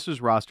of US's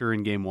roster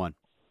in game one?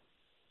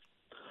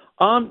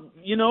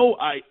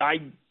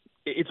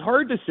 It's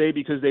hard to say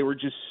because they were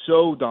just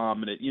so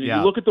dominant. You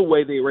look at the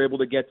way they were able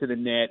to get to the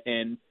net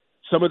and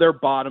some of their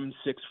bottom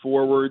six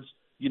forwards,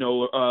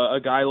 a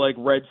guy like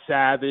Red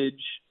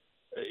Savage,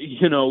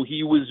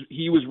 he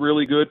was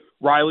really good.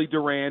 Riley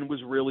Duran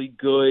was really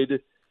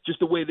good. Just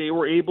the way they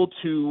were able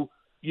to,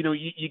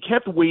 you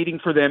kept waiting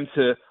for them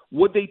to,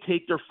 would they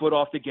take their foot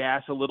off the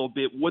gas a little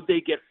bit? Would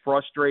they get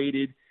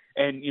frustrated?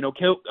 And,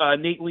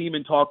 Nate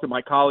Lehman talked to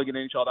my colleague at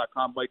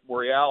NHL.com, Mike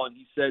Morial, and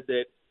he said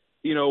that,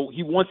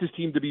 he wants his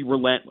team to be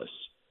relentless.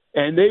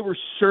 And they were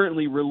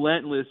certainly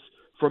relentless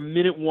from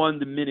minute 1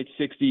 to minute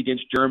 60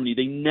 against Germany.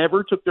 They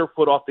never took their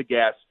foot off the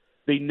gas.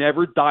 They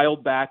never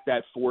dialed back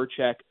that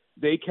forecheck.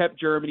 They kept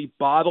Germany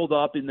bottled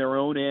up in their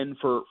own end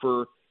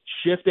for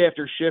shift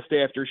after shift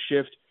after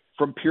shift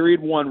from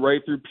period 1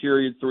 right through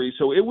period 3.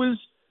 So it was,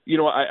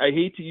 I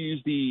hate to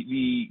use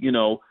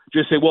the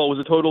just say, well, it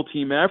was a total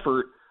team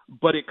effort,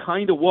 but it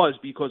kind of was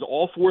because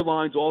all 4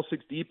 lines, all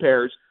 6 D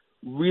pairs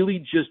really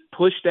just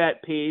pushed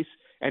that pace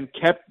and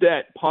kept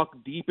that puck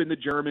deep in the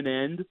German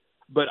end.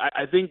 But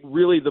I think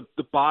really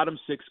the bottom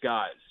six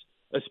guys,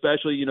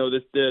 especially,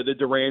 the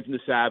Durant and the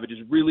Savages,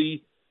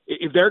 really,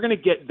 if they're going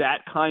to get that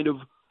kind of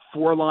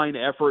four-line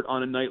effort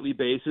on a nightly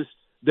basis,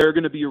 they're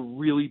going to be a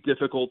really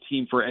difficult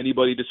team for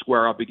anybody to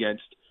square up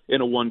against in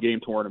a one-game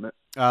tournament.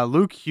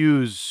 Luke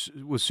Hughes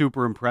was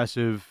super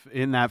impressive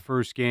in that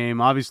first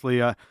game. Obviously,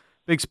 a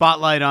big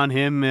spotlight on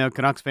him.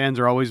 Canucks fans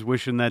are always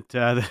wishing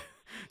that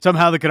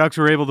somehow the Canucks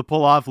were able to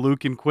pull off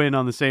Luke and Quinn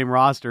on the same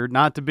roster.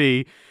 Not to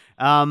be.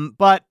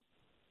 But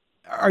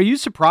are you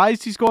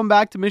surprised he's going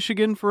back to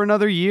Michigan for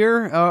another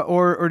year,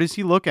 or does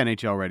he look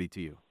NHL ready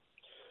to you?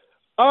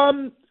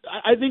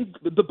 I think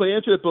the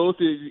answer to both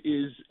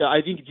is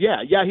I think,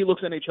 yeah, he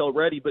looks NHL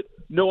ready, but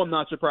no, I'm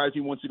not surprised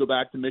he wants to go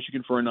back to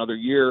Michigan for another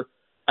year.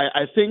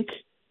 I think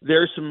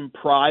there's some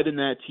pride in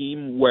that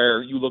team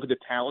where you look at the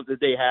talent that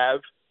they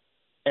have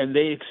and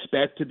they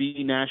expect to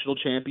be national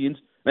champions.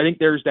 I think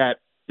there's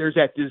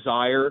that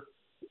desire,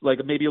 like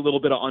maybe a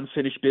little bit of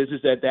unfinished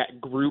business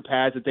that group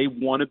has, that they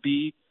want to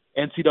be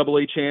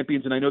NCAA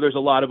champions. And I know there's a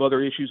lot of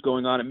other issues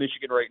going on in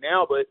Michigan right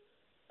now, but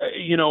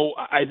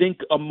I think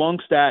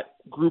amongst that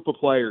group of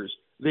players,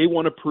 they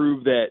want to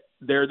prove that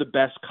they're the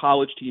best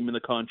college team in the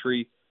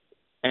country.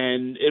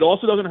 And it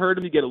also doesn't hurt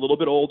them to get a little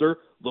bit older,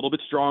 a little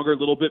bit stronger, a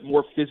little bit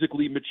more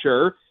physically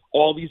mature.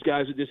 All these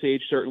guys at this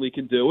age certainly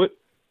can do it.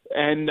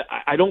 And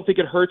I don't think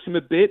it hurts him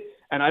a bit.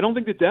 And I don't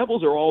think the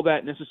Devils are all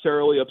that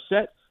necessarily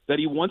upset that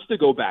he wants to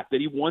go back, that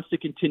he wants to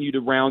continue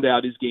to round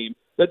out his game,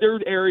 that there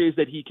are areas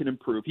that he can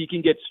improve. He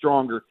can get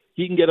stronger.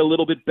 He can get a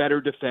little bit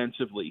better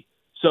defensively.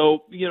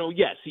 So,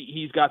 yes,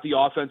 he's got the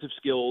offensive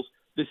skills,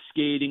 the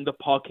skating, the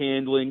puck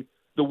handling,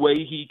 the way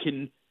he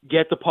can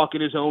get the puck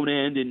in his own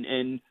end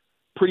and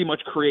pretty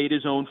much create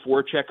his own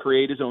forecheck,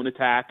 create his own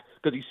attack,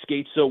 because he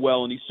skates so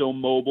well and he's so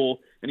mobile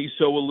and he's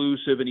so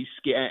elusive and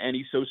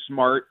he's so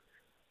smart.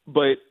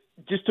 But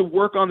just to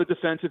work on the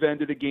defensive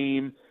end of the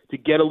game, to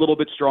get a little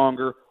bit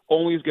stronger,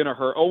 only is going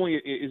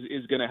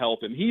to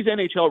help him. He's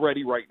NHL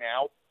ready right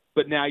now,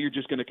 but now you're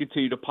just going to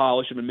continue to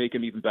polish him and make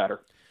him even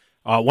better.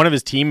 One of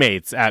his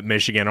teammates at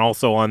Michigan,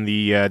 also on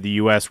the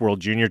U.S.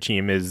 World Junior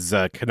team, is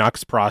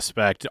Canucks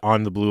prospect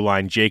on the blue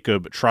line,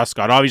 Jacob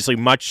Truscott. Obviously,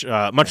 much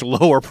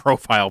lower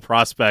profile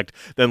prospect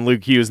than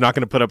Luke Hughes. Not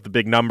going to put up the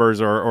big numbers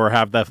or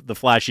have the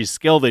flashy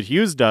skill that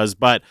Hughes does.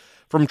 But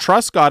from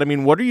Truscott, I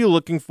mean, what are you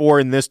looking for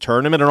in this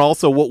tournament, and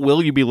also what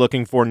will you be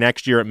looking for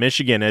next year at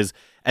Michigan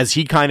as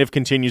he kind of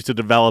continues to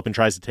develop and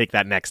tries to take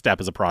that next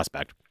step as a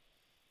prospect?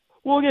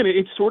 Well, again,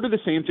 it's sort of the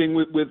same thing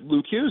with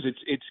Luke Hughes.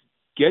 It's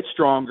get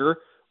stronger.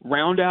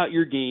 Round out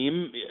your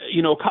game.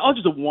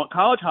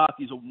 College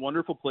hockey is a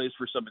wonderful place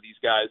for some of these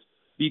guys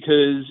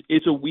because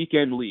it's a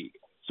weekend league.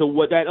 So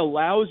what that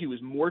allows you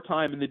is more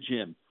time in the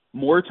gym,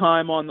 more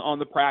time on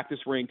the practice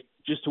rink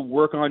just to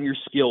work on your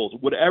skills.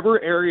 Whatever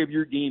area of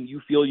your game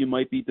you feel you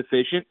might be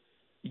deficient,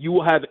 you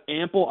will have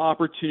ample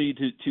opportunity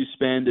to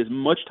spend as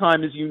much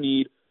time as you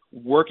need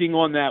working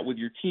on that with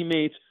your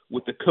teammates,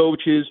 with the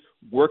coaches,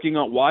 working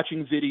on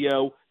watching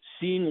video,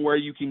 seeing where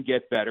you can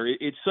get better.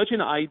 It's such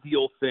an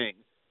ideal thing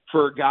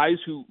for guys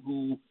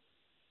who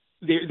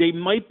they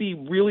might be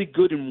really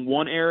good in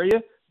one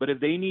area, but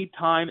if they need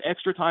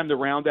extra time to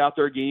round out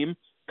their game,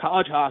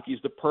 college hockey is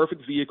the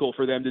perfect vehicle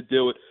for them to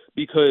do it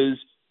because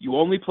you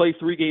only play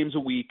 3 games a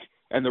week,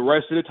 and the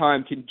rest of the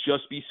time can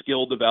just be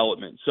skill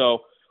development. So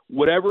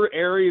whatever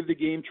area of the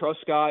game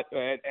Truscott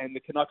and the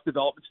Canucks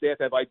development staff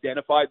have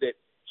identified that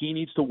he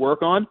needs to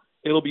work on,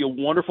 it'll be a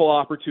wonderful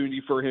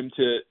opportunity for him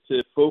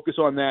to focus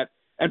on that.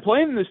 And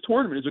playing in this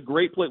tournament is a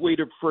great way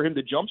for him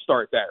to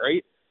jumpstart that,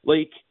 right?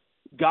 Like,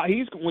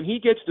 when he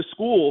gets to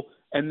school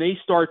and they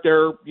start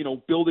their,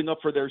 building up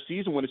for their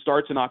season when it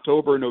starts in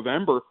October or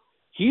November,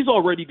 he's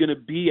already going to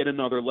be at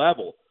another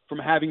level from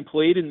having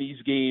played in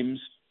these games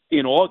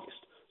in August.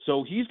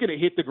 So he's going to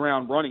hit the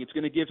ground running. It's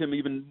going to give him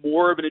even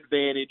more of an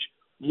advantage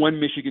when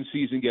Michigan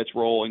season gets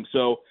rolling.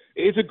 So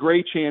it's a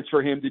great chance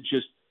for him to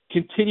just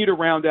continue to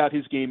round out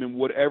his game in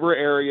whatever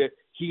area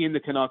he and the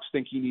Canucks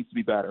think he needs to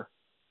be better.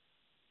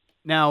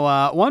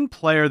 Now, one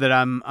player that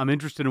I'm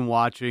interested in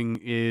watching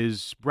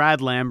is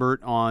Brad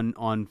Lambert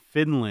on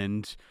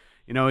Finland.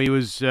 He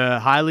was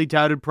a highly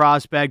touted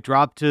prospect,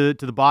 dropped to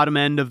the bottom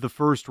end of the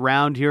first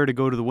round here to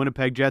go to the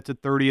Winnipeg Jets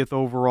at 30th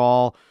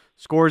overall,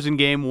 scores in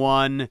game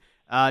 1.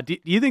 Do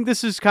you think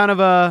this is kind of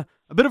a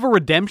bit of a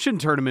redemption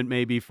tournament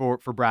maybe for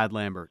Brad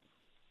Lambert?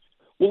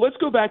 Well, let's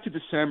go back to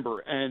December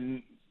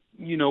and,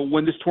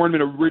 when this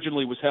tournament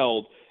originally was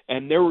held,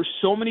 and there were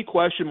so many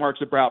question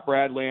marks about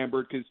Brad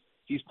Lambert because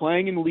he's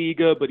playing in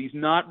Liga, but he's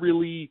not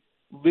really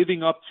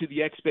living up to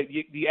the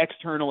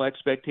external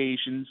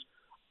expectations.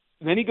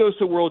 And then he goes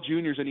to World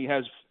Juniors and he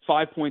has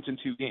 5 points in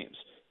 2 games.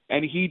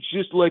 And he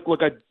just like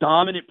a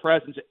dominant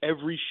presence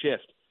every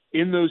shift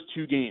in those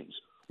 2 games.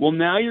 Well,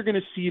 now you're going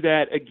to see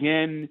that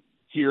again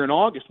here in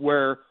August,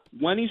 where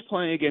when he's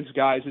playing against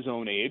guys his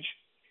own age,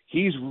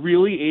 he's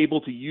really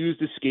able to use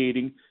the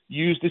skating,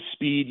 use the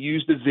speed,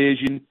 use the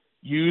vision,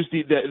 use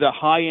the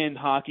high-end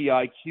hockey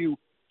IQ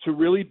to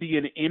really be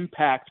an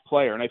impact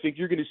player. And I think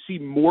you're going to see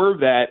more of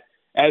that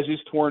as his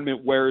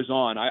tournament wears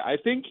on. I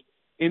think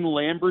in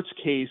Lambert's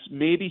case,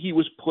 maybe he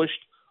was pushed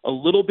a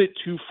little bit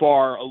too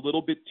far, a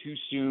little bit too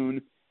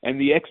soon, and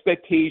the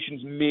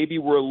expectations maybe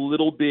were a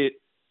little bit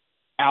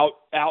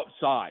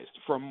outsized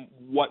from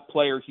what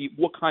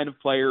kind of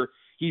player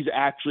he's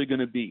actually going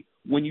to be.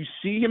 When you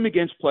see him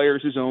against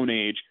players his own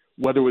age,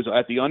 whether it was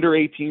at the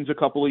under-18s a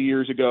couple of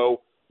years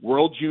ago,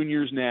 World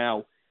Juniors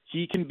now,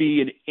 he can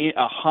be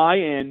a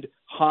high-end,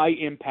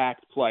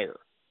 high-impact player.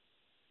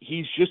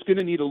 He's just going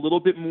to need a little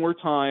bit more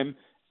time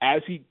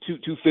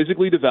to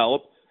physically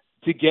develop,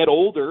 to get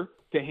older,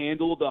 to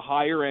handle the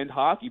higher-end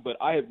hockey. But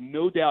I have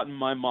no doubt in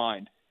my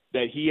mind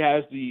that he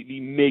has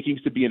the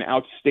makings to be an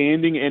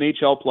outstanding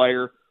NHL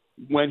player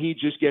when he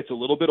just gets a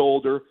little bit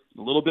older,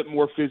 a little bit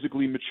more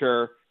physically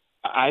mature.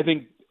 I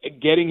think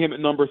getting him at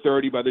number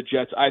 30 by the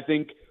Jets, I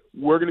think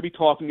we're going to be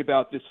talking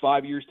about this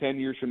 5 years, 10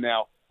 years from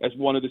now as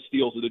one of the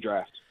steals of the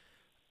draft.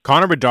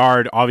 Connor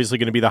Bedard, obviously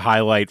going to be the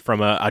highlight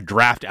from a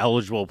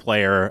draft-eligible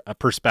player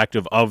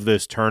perspective of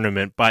this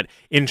tournament. But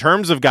in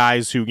terms of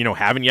guys who,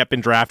 haven't yet been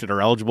drafted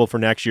or eligible for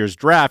next year's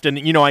draft, and,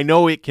 I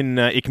know it can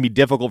be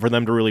difficult for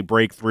them to really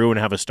break through and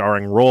have a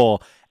starring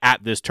role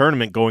at this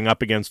tournament going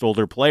up against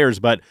older players.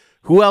 But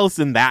who else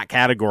in that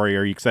category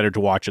are you excited to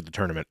watch at the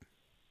tournament?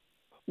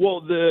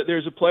 Well,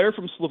 there's a player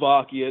from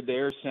Slovakia,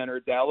 their center,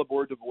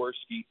 Dalibor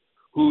Dvorsky,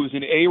 who's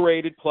an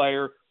A-rated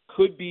player,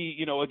 could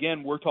be,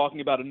 again, we're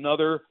talking about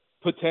another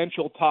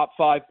potential top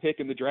 5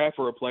 pick in the draft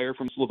for a player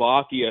from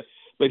Slovakia,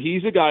 but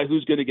he's a guy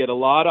who's going to get a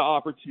lot of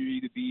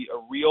opportunity to be a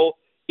real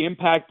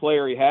impact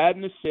player. He had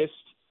an assist,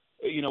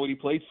 when he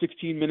played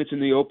 16 minutes in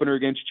the opener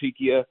against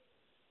Czechia.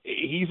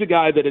 He's a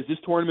guy that as this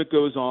tournament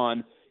goes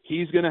on,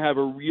 he's going to have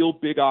a real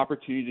big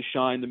opportunity to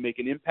shine, to make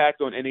an impact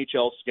on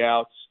NHL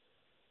scouts.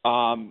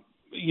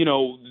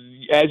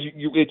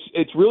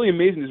 It's really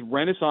amazing, this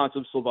renaissance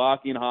of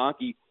Slovakian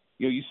hockey.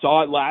 You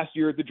saw it last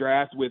year at the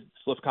draft with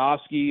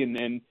Slavkovsky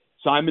and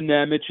Simon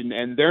Nemec,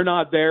 and they're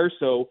not there,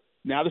 so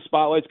now the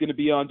spotlight's going to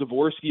be on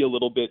Dvorsky a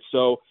little bit.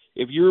 So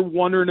if you're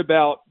wondering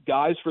about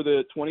guys for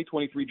the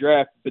 2023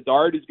 draft,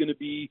 Bedard is going to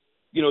be,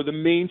 the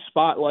main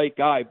spotlight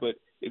guy. But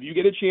if you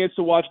get a chance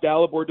to watch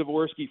Dalibor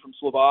Dvorsky from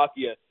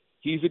Slovakia,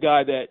 he's a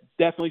guy that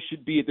definitely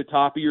should be at the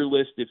top of your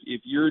list.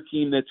 If you're a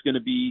team that's going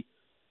to be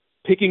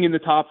picking in the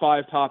top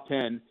 5, top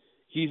 10,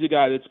 he's a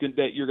guy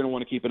that you're going to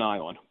want to keep an eye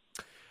on.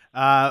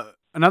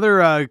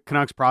 Another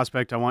Canucks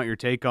prospect I want your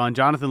take on,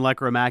 Jonathan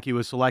Lekkerimäki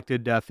was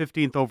selected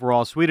 15th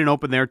overall. Sweden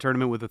opened their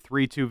tournament with a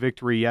 3-2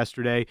 victory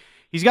yesterday.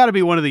 He's got to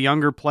be one of the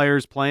younger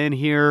players playing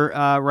here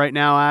right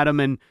now, Adam.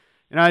 And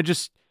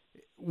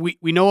we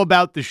know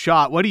about the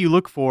shot. What do you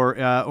look for,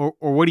 or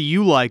what do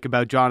you like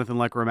about Jonathan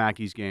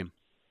Lekkerimäki's game?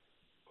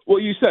 Well,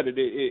 you said it.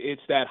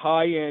 It's that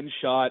high-end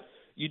shot.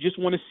 You just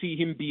want to see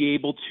him be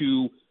able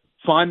to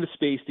find the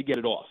space to get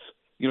it off.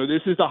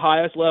 This is the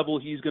highest level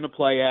he's going to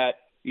play at.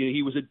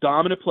 He was a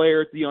dominant player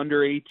at the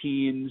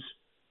under-18s.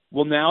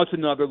 Well, now it's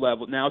another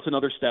level. Now it's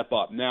another step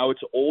up. Now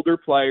it's older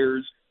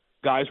players,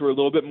 guys who are a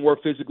little bit more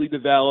physically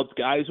developed,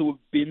 guys who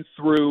have been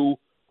through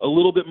a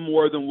little bit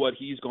more than what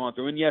he's gone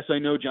through. And yes, I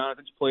know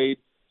Jonathan's played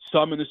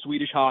some in the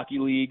Swedish Hockey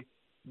League,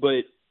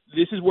 but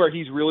this is where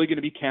he's really going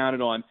to be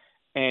counted on.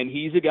 And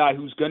he's a guy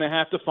who's going to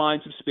have to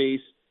find some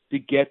space to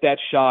get that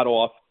shot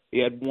off. He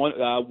had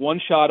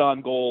one shot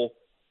on goal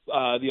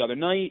the other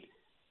night.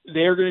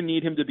 They're going to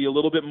need him to be a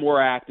little bit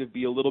more active,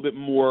 be a little bit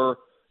more,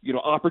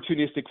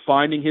 opportunistic,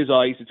 finding his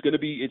ice.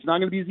 It's not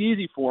going to be as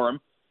easy for him.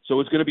 So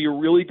it's going to be a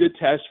really good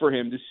test for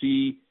him to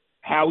see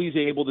how he's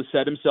able to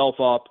set himself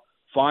up,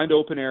 find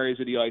open areas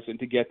of the ice, and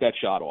to get that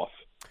shot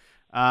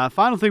off.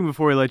 Final thing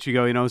before we let you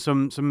go,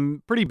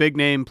 some pretty big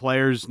name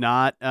players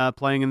not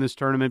playing in this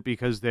tournament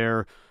because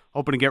they're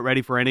hoping to get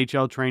ready for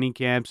NHL training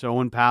camps.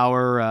 Owen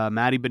Power,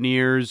 Matty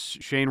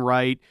Beniers, Shane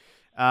Wright.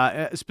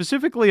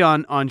 Specifically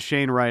on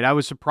Shane Wright, I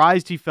was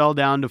surprised he fell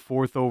down to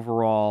 4th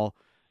overall.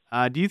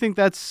 Do you think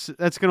that's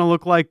going to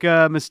look like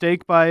a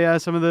mistake by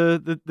some of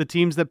the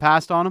teams that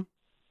passed on him?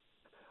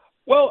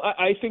 Well,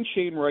 I think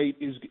Shane Wright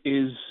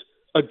is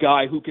a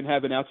guy who can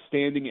have an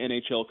outstanding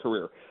NHL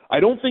career. I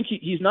don't think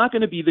he's not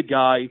going to be the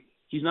guy.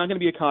 He's not going to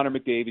be a Connor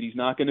McDavid. He's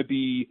not going to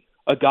be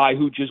a guy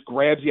who just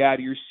grabs you out of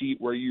your seat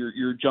where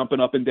you're jumping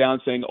up and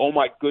down saying, "Oh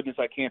my goodness,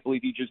 I can't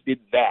believe he just did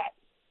that."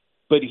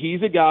 But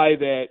he's a guy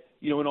that,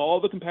 and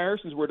all the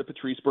comparisons were to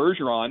Patrice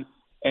Bergeron.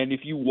 And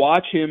if you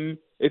watch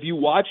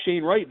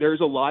Shane Wright,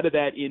 there's a lot of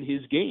that in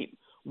his game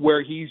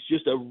where he's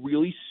just a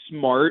really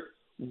smart,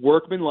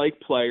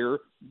 workmanlike player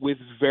with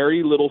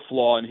very little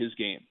flaw in his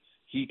game.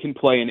 He can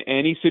play in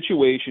any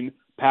situation,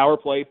 power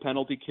play,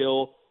 penalty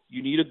kill.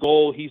 You need a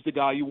goal. He's the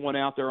guy you want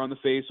out there on the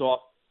faceoff.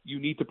 You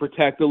need to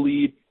protect the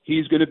lead.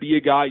 He's going to be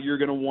a guy you're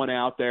going to want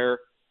out there.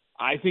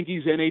 I think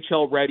he's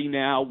NHL ready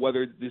now.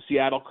 Whether the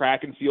Seattle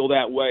Kraken feel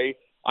that way,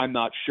 I'm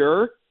not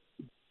sure.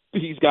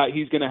 He's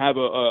going to have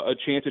a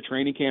chance at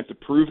training camp to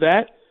prove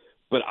that.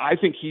 But I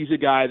think he's a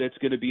guy that's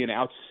going to be an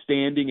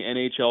outstanding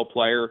NHL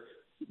player.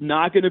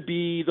 Not going to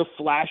be the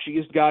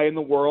flashiest guy in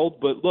the world,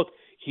 but look,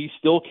 he's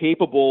still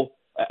capable.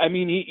 I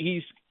mean,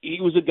 He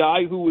was a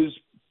guy who was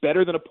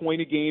better than a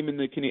point a game in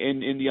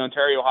the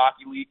Ontario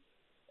Hockey League.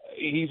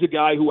 He's a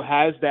guy who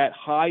has that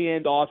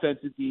high-end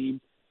offensive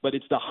game, but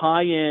it's the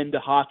high-end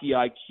hockey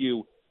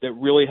IQ that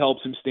really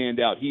helps him stand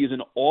out. He is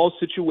an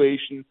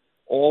all-situation,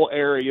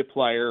 all-area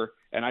player,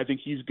 and I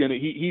think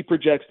he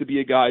projects to be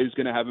a guy who's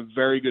going to have a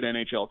very good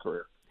NHL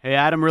career. Hey,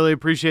 Adam, really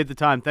appreciate the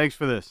time. Thanks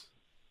for this.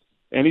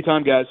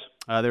 Anytime, guys.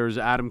 There was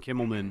Adam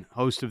Kimmelman,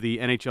 host of the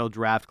NHL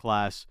Draft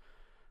Class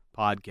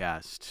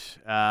podcast.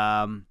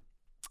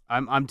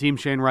 I'm Team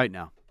Shane Wright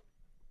now.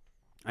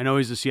 I know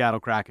he's a Seattle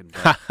Kraken,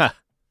 but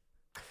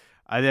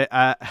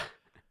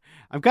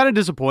I'm kind of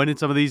disappointed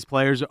some of these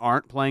players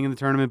aren't playing in the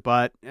tournament,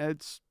 but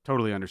it's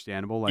totally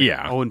understandable. Like,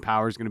 Owen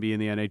Power's going to be in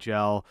the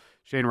NHL.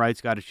 Shane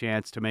Wright's got a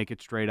chance to make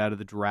it straight out of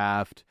the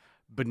draft.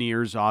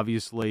 Beniers,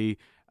 obviously.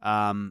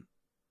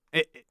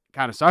 It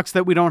kind of sucks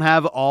that we don't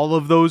have all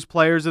of those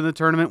players in the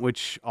tournament,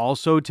 which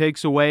also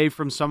takes away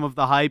from some of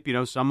the hype. You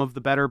know, some of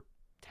the better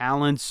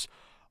talents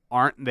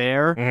aren't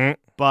there,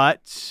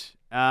 but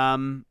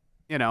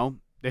you know,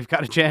 they've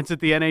got a chance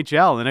at the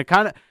NHL, and it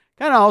kind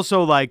of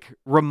also like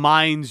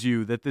reminds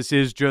you that this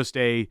is just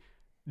a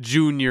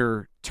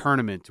junior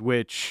tournament,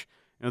 which,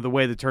 you know, the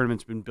way the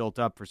tournament's been built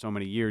up for so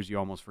many years, you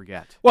almost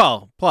forget.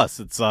 Well, plus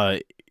it's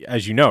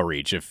as you know,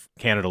 Reach, if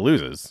Canada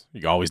loses,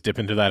 you always dip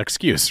into that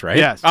excuse, right?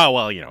 Yes. Oh,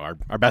 well, you know,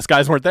 our best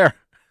guys weren't there.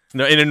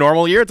 In a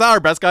normal year, it's our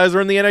best guys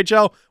are in the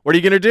NHL. What are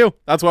you going to do?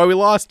 That's why we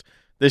lost.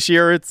 This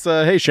year, it's,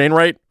 hey, Shane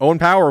Wright, Owen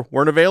Power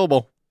weren't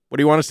available. What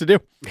do you want us to do?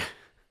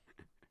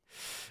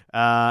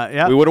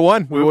 Yeah, we would have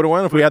won. We would have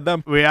won if we had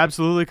them. We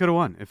absolutely could have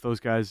won if those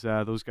guys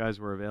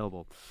were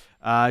available.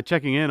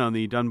 Checking in on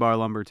the Dunbar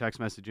Lumber text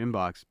message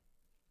inbox.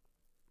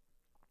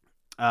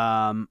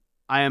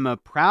 I am a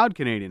proud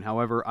Canadian.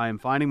 However, I am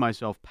finding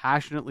myself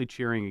passionately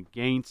cheering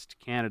against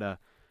Canada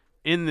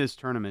in this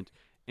tournament.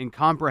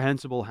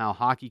 Incomprehensible how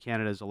Hockey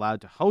Canada is allowed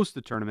to host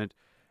the tournament.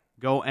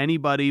 Go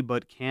anybody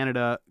but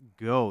Canada,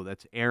 go.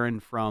 That's Aaron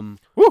from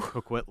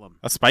Coquitlam.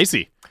 That's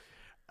spicy.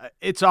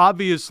 It's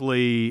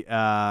obviously,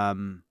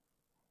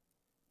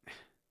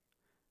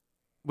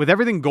 with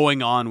everything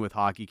going on with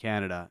Hockey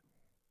Canada,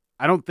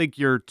 I don't think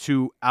you're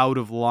too out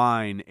of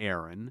line,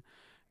 Aaron.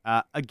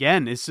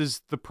 Again, this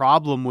is the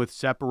problem with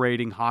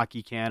separating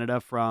Hockey Canada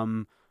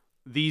from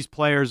these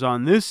players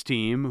on this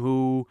team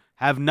who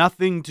have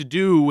nothing to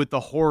do with the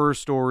horror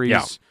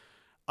stories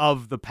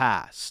of the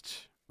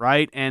past,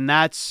 right? And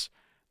that's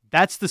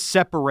the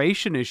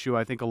separation issue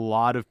I think a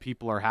lot of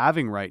people are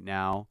having right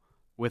now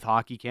with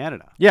Hockey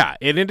Canada. Yeah,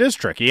 and it is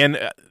tricky.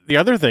 And the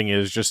other thing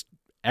is just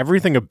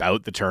everything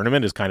about the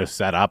tournament is kind of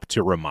set up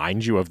to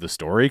remind you of the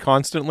story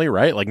constantly,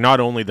 right? Like, not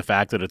only the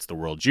fact that it's the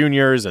World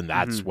Juniors and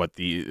that's what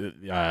the,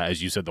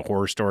 as you said, the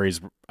horror stories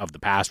of the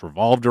past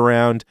revolved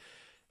around.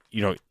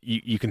 You know,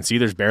 you can see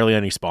there's barely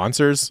any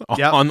sponsors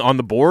on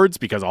the boards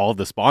because all of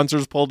the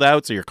sponsors pulled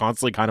out. So you're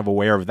constantly kind of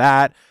aware of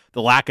that.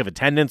 The lack of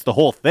attendance, the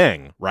whole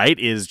thing, right,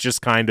 is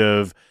just kind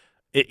of,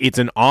 it's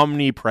an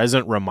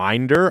omnipresent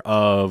reminder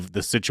of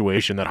the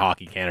situation that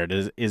Hockey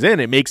Canada is in.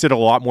 It makes it a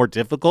lot more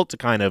difficult to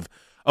kind of,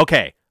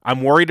 okay,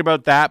 I'm worried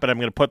about that, but I'm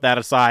going to put that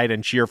aside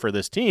and cheer for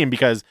this team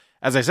because,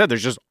 as I said,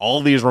 there's just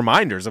all these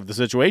reminders of the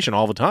situation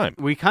all the time.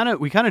 We kind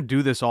of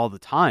do this all the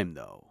time,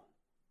 though,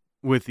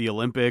 with the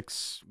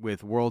Olympics,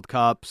 with World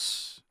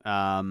Cups,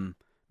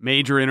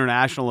 major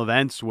international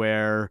events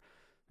where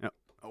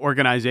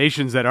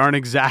organizations that aren't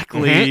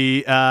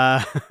exactly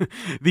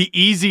the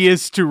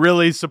easiest to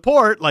really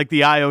support, like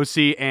the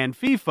IOC and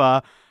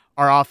FIFA,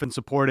 are often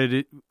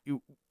supported.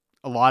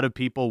 A lot of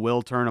people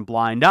will turn a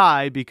blind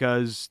eye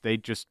because they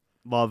just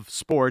love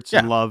sports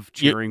and love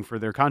cheering for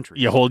their country.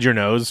 You hold your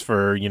nose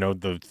for,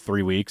 the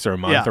 3 weeks or a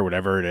month or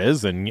whatever it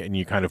is, and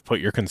you kind of put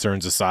your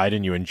concerns aside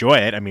and you enjoy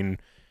it. I mean,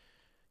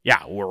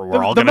 yeah,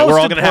 we're all gonna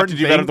have to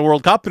do that at the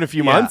World Cup in a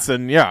few months,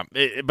 and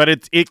but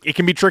it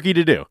can be tricky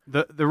to do.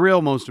 The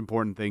real most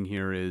important thing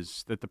here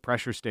is that the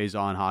pressure stays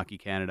on Hockey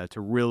Canada to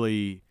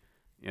really,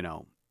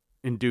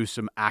 induce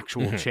some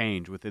actual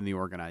change within the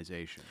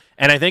organization.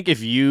 And I think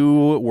if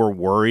you were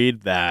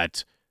worried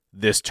that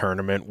this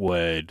tournament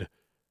would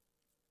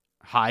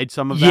hide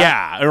some of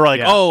that, or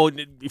oh,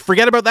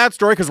 forget about that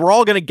story because we're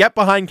all going to get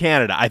behind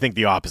Canada, I think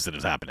the opposite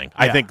is happening.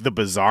 I think the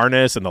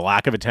bizarreness and the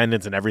lack of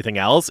attendance and everything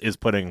else is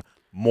putting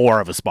more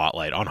of a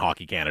spotlight on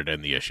Hockey Canada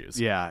and the issues.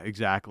 Yeah,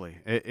 exactly.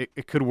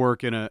 It could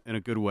work in a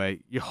good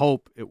way. You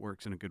hope it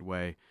works in a good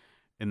way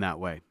in that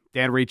way.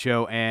 Dan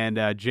Riccio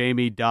and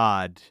Jamie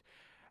Dodd.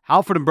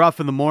 Halford and Brough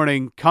in the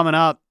morning coming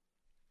up.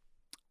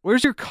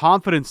 Where's your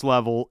confidence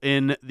level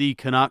in the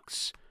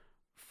Canucks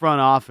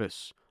front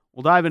office?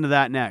 We'll dive into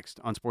that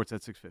next on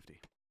Sportsnet 650.